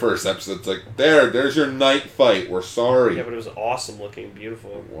very first episode. It's like, there's your night fight. We're sorry. Yeah, but it was awesome looking, beautiful.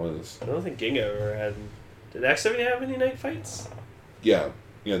 It was. I don't think Ginga ever had. Did X ever have any night fights? Yeah,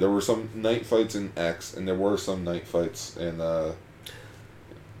 there were some night fights in X, and there were some night fights in.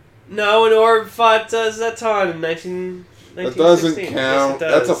 No, an orb fought Zeton in 1916. That doesn't count. Yes, it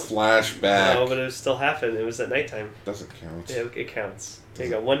does. That's a flashback. No, but it was still happened. It was at nighttime. Doesn't count. Yeah, it counts. There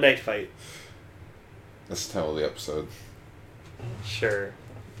you go. One night fight. That's the title of the episode. Sure.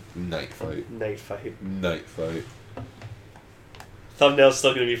 Night fight. Night fight. Night fight. Thumbnail's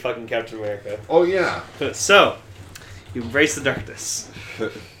still gonna be fucking Captain America. Oh yeah. So, you embrace the darkness.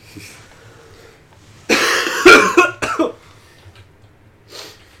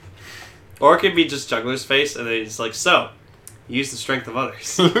 Or it could be just Juggler's face, and then he's like, so, use the strength of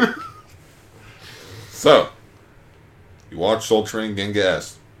others. So, you watch Soul Train Genga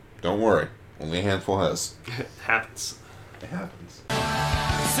S. Don't worry, only a handful has. It happens. It happens.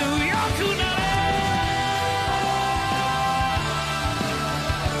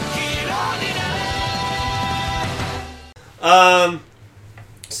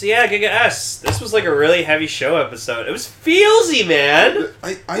 So yeah, Giga S. This was like a really heavy show episode. It was feelsy, man.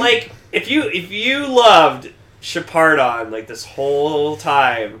 Like if you loved Shepardon like this whole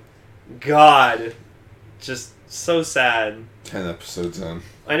time, God, just so sad. 10 episodes in.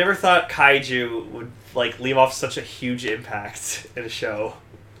 I never thought kaiju would like leave off such a huge impact in a show.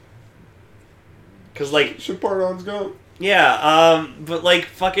 Cause like Shepardon's gone. yeah, but like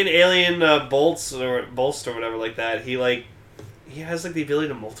fucking alien Bolst or whatever like that. He has like the ability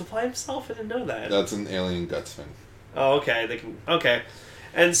to multiply himself. I didn't know that. That's an alien guts thing. Oh, okay. They can. Okay,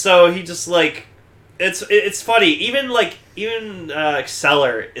 and so he just like, it's funny. Even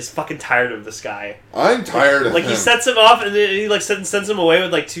Exceller is fucking tired of this guy. I'm tired of him. Like he sets him off, and then he like sends him away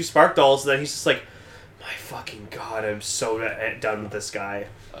with like 2 spark dolls. And then he's just like, my fucking god, I'm so done with this guy.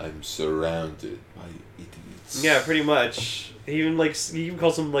 I'm surrounded by idiots. Yeah, pretty much. He even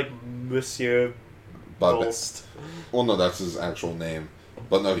calls him like Monsieur Bolst. Well, no, that's his actual name.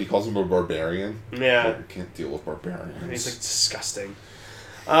 But no, he calls him a barbarian. Yeah. Like, I can't deal with barbarians. He's like disgusting.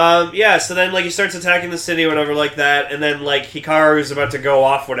 Yeah, so then like he starts attacking the city or whatever like that, and then like Hikaru's about to go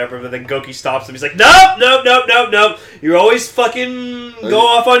off whatever, but then Goki stops him. He's like, nope. You always fucking go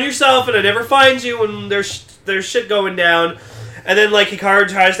off on yourself, and I never find you when there's shit going down. And then like Hikaru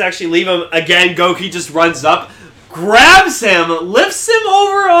tries to actually leave him again. Goki just runs up, grabs him, lifts him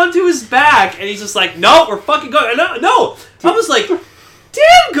over onto his back, and he's just like, no, we're fucking going. No. I was like,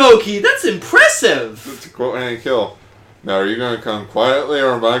 damn, Goki, that's impressive. To quote Hank Hill, now are you gonna come quietly,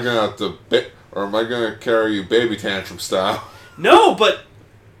 or am I gonna carry you baby tantrum style? No, but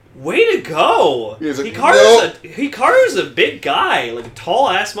way to go. He's like, Hikaru's a big guy, like a tall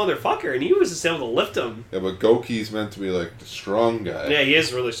ass motherfucker, and he was just able to lift him. Yeah, but Goki's meant to be like the strong guy. Yeah, he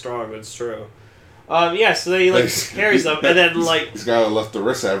is really strong. It's true. Yeah, so then he like carries them, and then like he's gotta lift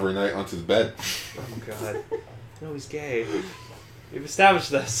Arissa every night onto the bed. oh god, no, he's gay. We've established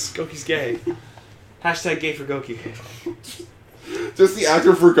this. Goki's gay. Hashtag gay for Goki. Just the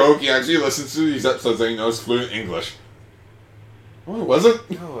actor for Goki actually listens to these episodes and he knows fluent English. Oh, it wasn't?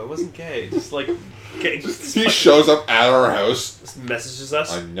 No, it wasn't gay. Just like gay. He shows up at our house. Just messages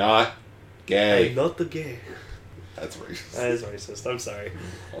us. I'm not gay. I'm not the gay. That's racist. That is racist. I'm sorry.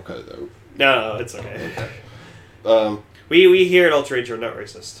 I'll cut it out. No, it's okay. Okay. We here at Ultra Ranger are not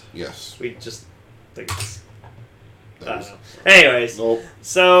racist. Yes. We just think it's... I That don't was- know. Anyways, Nope.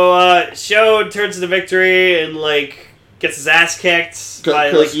 so Sho turns to the victory and like gets his ass kicked by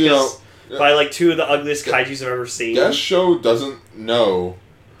like by like 2 of the ugliest kaijus I've ever seen. Guess Sho doesn't know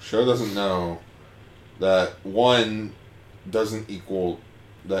that 1 doesn't equal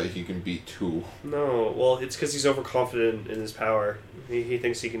that he can beat 2. No, well, it's because he's overconfident in his power. He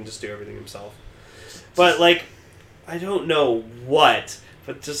thinks he can just do everything himself. But like, I don't know what.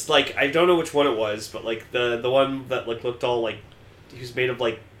 But just like I don't know which one it was, but like the one that like looked all like he was made of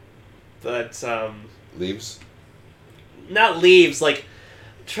like that Leaves? not leaves, like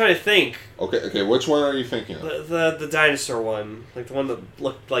I'm trying to think. Okay, which one are you thinking of? The dinosaur one. Like the one that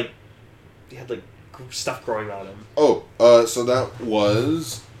looked like he had like stuff growing on him. Oh, so that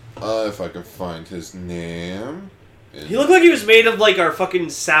was if I can find his name. He looked like he was made of like our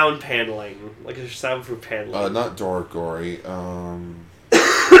fucking sound paneling. Like a soundproof paneling. Not Doragori,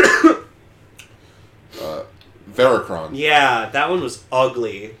 Veracron. Yeah, that one was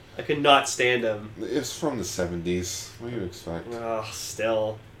ugly. I could not stand him. It's from the 70s. What do you expect? Oh,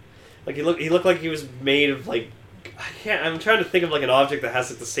 still. Like he looked like he was made of like I'm trying to think of like an object that has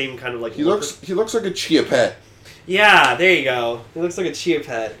like the same kind of like He looks like a chia pet. Yeah, there you go. He looks like a chia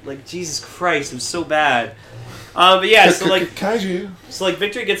pet. Like Jesus Christ, it was so bad. But yeah, so like Kaiju. So like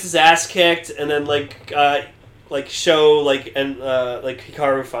Victory gets his ass kicked, and then like Sho like and like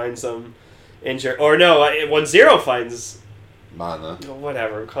Hikaru finds him injured, or no, 1-0 finds Mana.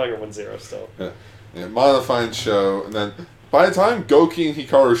 whatever. I'm calling her 1-0 still. Yeah, Mana finds Sho, and then by the time Goki and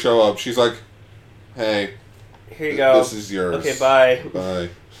Hikaru show up, she's like, "Hey, Here you go. This is yours. Okay, bye. Bye.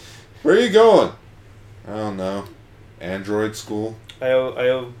 Where are you going? I don't know. Android school. I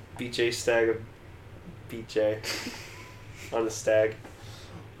owe BJ Stag a BJ on the stag.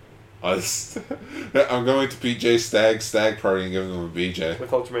 I'm going to PJ Stag party and giving them a BJ.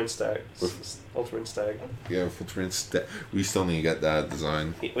 With Ultraman Stag. With- Ultraman Stag. Yeah, we still need to get that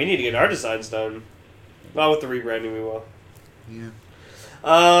design. We need to get our designs done. Not with the rebranding, we will.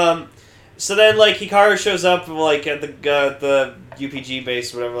 Yeah. So then, like, Hikaru shows up, like, at the UPG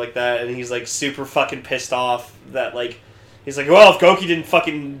base or whatever like that, and he's, like, super fucking pissed off that, like, he's like, well, if Goki didn't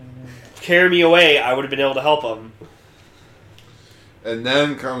fucking carry me away, I would have been able to help him. And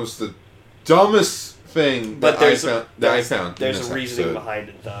then comes the dumbest thing But I found. there's in a this reasoning episode. behind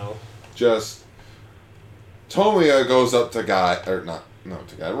it, though. Just Tomoya goes up to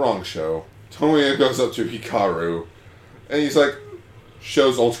wrong show. Tomoya goes up to Hikaru, and he's like,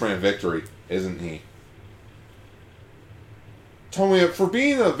 shows Ultraman victory, isn't he? Tomoya, for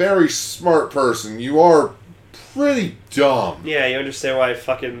being a very smart person, you are pretty dumb. Yeah, you understand why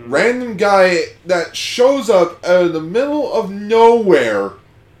fucking... Random guy that shows up out of the middle of nowhere,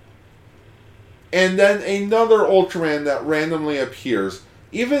 and then another Ultraman that randomly appears.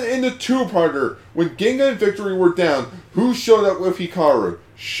 Even in the two-parter, when Ginga and Victory were down, who showed up with Hikaru?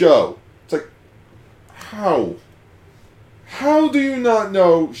 Sho. It's like, how? How do you not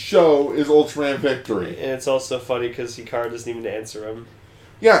know Sho is Ultraman Victory? And it's also funny because Hikaru doesn't even answer him.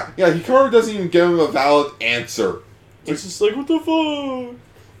 Yeah, Hikaru doesn't even give him a valid answer. It's just like, what the fuck?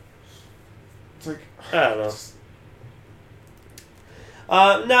 It's like... I don't know.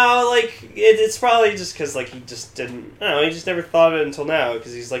 No, like, it's probably just because, like, he just didn't... I don't know, he just never thought of it until now,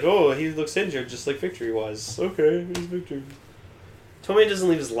 because he's like, oh, he looks injured, just like Victory was. Okay, he's Victory. Tomoya doesn't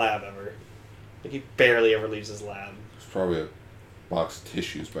leave his lab, ever. Like, he barely ever leaves his lab. It's probably a box of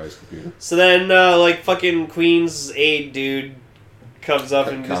tissues by his computer. So then, like, fucking Queen's aide dude comes up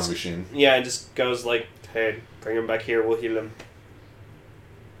and just... machine. Yeah, and just goes like, hey, bring him back here, we'll heal him.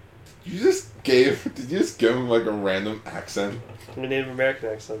 Did you just give him, like, a random accent? A Native American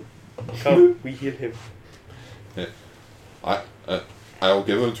accent. Come, we heal him. Yeah. I'll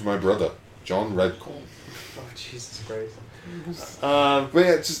give him to my brother, John Redcomb. Oh, Jesus Christ. But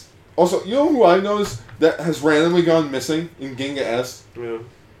yeah, just... Also, you know who I noticed that has randomly gone missing in Ginga S? Yeah.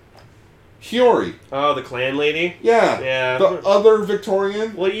 Hiyori. Oh, the clan lady? Yeah. Yeah. The other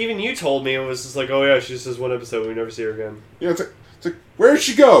Victorian. Well, even you told me it was just like, oh yeah, she just has one episode, we never see her again. Yeah, it's like where'd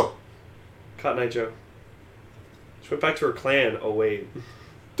she go? Cotton Eye Joe. She went back to her clan. Oh, wait.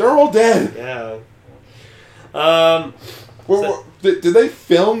 They're all dead. Yeah. Did they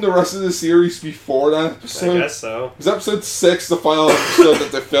film the rest of the series before that episode? I guess so. Was episode 6 the final episode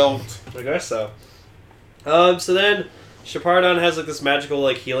that they filmed? I guess so. So then, Shepardon has like this magical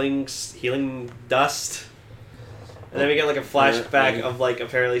like healing dust, and then we get like a flashback of like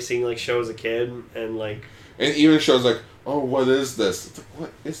apparently seeing like Sho as a kid, and like... And even shows like, oh, what is this? It's like,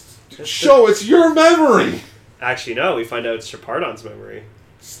 what is... Sho, it's your memory! Actually, no, we find out it's Shepardon's memory.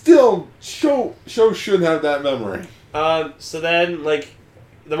 Still, Sho should have that memory. So then, like,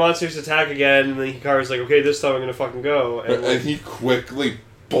 the monsters attack again, and then Hikaru's like, okay, this time I'm gonna fucking go. And, like, he quickly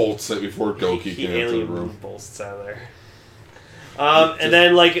bolts it before Goki can enter the room. Bolts out of there. And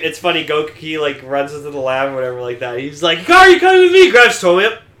then, like, it's funny, Goki, like, runs into the lab or whatever like that. He's like, Hikaru, you coming with me? Grabs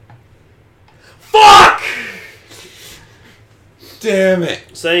Tomoya. Fuck! Damn it.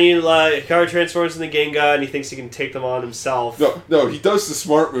 So then Hikaru transforms into Gengar, and he thinks he can take them on himself. No, he does the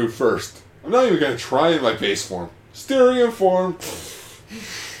smart move first. I'm not even gonna try in my base form. Stereo form.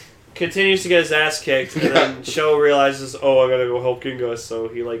 Continues to get his ass kicked, and then Sho realizes, oh, I gotta go help Ginga, so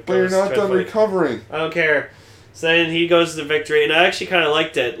he, like, But you're goes not to done fight. recovering. I don't care. So then he goes to Victory, and I actually kind of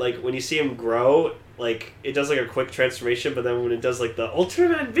liked it. Like, when you see him grow, like, it does, like, a quick transformation, but then when it does, like, the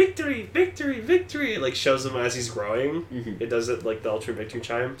Ultraman Victory, Victory, Victory, it, like, shows him as he's growing. Mm-hmm. It does it, like, the Ultra Victory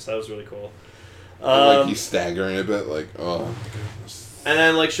chime, so that was really cool. Like, he's staggering a bit, like, oh, my goodness. And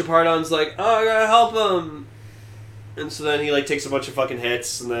then, like, Shepardon's like, oh, I gotta help him! And so then he, like, takes a bunch of fucking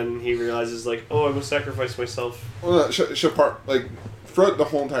hits, and then he realizes, like, oh, I must sacrifice myself. Well, like, throughout the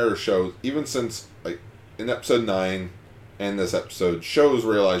whole entire show, even since, like, in episode 9 and this episode, Sho's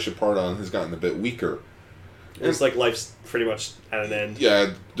realized Shepardon has gotten a bit weaker. It's like life's pretty much at an end.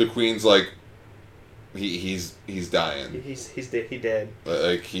 Yeah, the Queen's like, he's dying. He dead.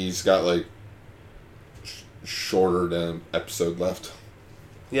 Like, he's got, like, shorter than an episode left.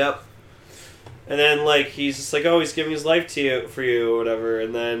 Yep. And then, like, he's just like, oh, he's giving his life for you, or whatever,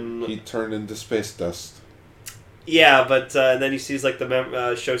 and then... He turned into space dust. Yeah, but and then he sees, like,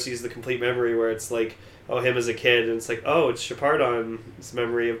 Sho sees the complete memory where it's like, oh, him as a kid, and it's like, oh, it's Shepardon's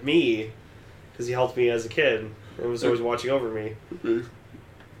memory of me, because he helped me as a kid, and was always watching over me.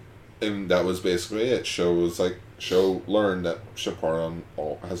 And that was basically it. Sho learned that Shepardon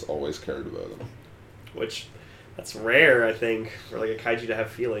has always cared about him. Which, that's rare, I think, for, like, a kaiju to have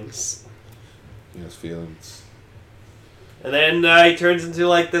feelings. He has feelings. And then he turns into,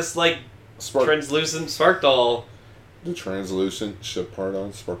 like, this, like, translucent spark doll. The translucent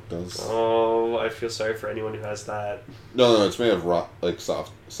Shepardon spark does. Oh, I feel sorry for anyone who has that. No, it's made of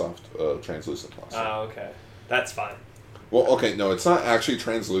soft, translucent plastic. Oh, okay. That's fine. Well, okay, no, it's not actually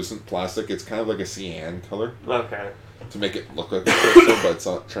translucent plastic. It's kind of like a cyan color. Okay. To make it look like a crystal, but it's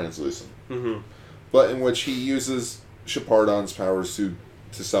not translucent. Mm-hmm. But in which he uses Shepardon's powers to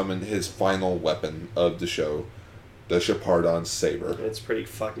summon his final weapon of the show, the Shepardon Saber. It's pretty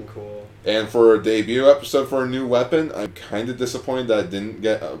fucking cool. And for a debut episode for a new weapon, I'm kind of disappointed that it didn't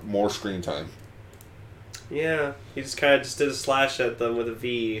get more screen time. Yeah, he just kind of just did a slash at them with a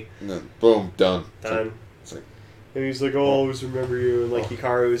V. And then, boom, done. Done. It's like, And he's like, I'll always remember you. And like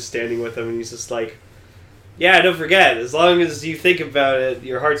Hikaru's standing with him, and he's just like, yeah, don't forget. As long as you think about it,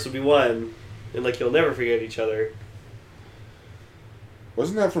 your hearts will be one. And like, you'll never forget each other.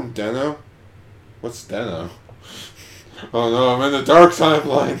 wasn't that from Deno? What's Deno? Oh no, I'm in the dark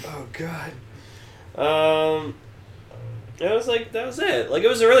timeline. Oh god. That was it. Like, it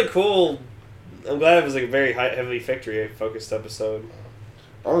was a really cool. I'm glad it was like a very heavily victory focused episode.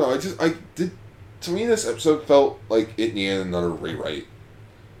 I don't know. To me, this episode felt like it needed another rewrite.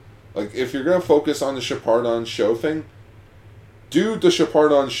 Like, if you're gonna focus on the Shepardon show thing, do the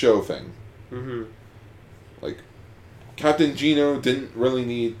Shepardon show thing. Mm-hmm. Like, Captain Gino didn't really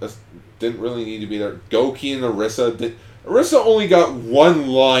need to be there. Goki and Arisa Arisa only got one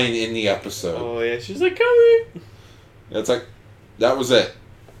line in the episode. Oh yeah, she's like, coming. It's like, that was it.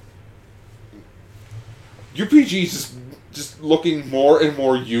 UPG's just looking more and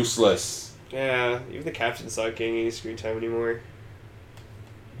more useless. Yeah, even the captain's not getting any screen time anymore.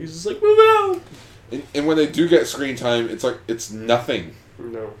 He's just like, move out! And when they do get screen time, it's like, it's nothing.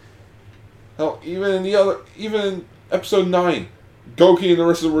 No. Hell, even in episode 9, Goki and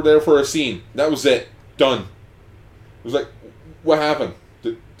Arisa were there for a scene. That was it. Done. It was like, what happened?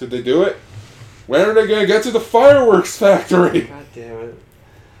 Did they do it? When are they going to get to the fireworks factory? God damn it.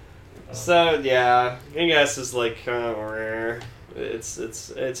 So, yeah, Gingas is like, it's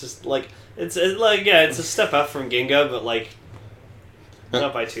just like, it's a step up from Ginga, but like,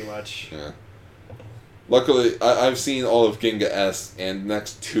 not by too much. Yeah. Luckily, I've seen all of Ginga S, and the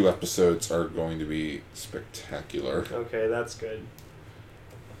next 2 episodes are going to be spectacular. Okay, that's good.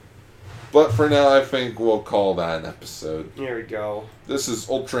 But for now, I think we'll call that an episode. Here we go. This is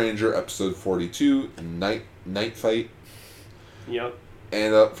Ultra Ranger episode 42, Night Fight. Yep.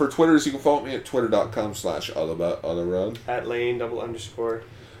 And for Twitters, you can follow me at twitter.com/allaboutotherroad. At @lane__.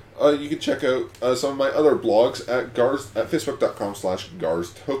 You can check out some of my other blogs at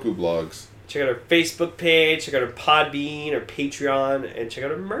facebook.com/GarsTokublogs. Check out our Facebook page, check out our Podbean, our Patreon, and check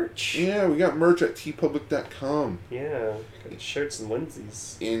out our merch. Yeah, we got merch at tpublic.com. Yeah, got shirts and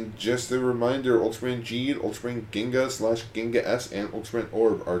onesies. And just a reminder, Ultraman G, Ultraman Ginga /Ginga S, and Ultraman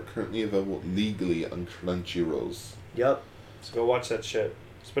Orb are currently available legally on Crunchyrolls. Yep. So go watch that shit.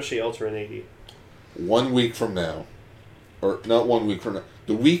 Especially Ultraman 80. 1 week from now. Or, not 1 week from now.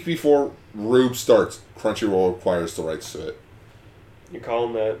 The week before Rube starts, Crunchyroll acquires the rights to it. You're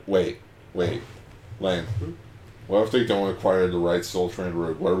calling that? Wait. Lane. What if they don't acquire the rights to Ultraman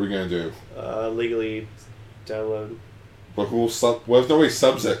Rube? What are we going to do? Legally download. But what if nobody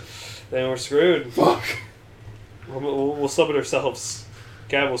subs it? Then we're screwed. Fuck. We'll sub it ourselves.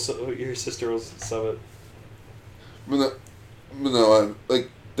 Gab your sister will sub it. No, like,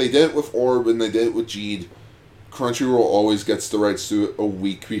 they did it with Orb and they did it with Jeed. Crunchyroll always gets the rights to it a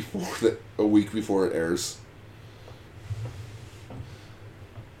week before it airs.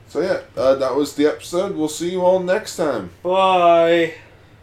 So yeah, that was the episode. We'll see you all next time. Bye.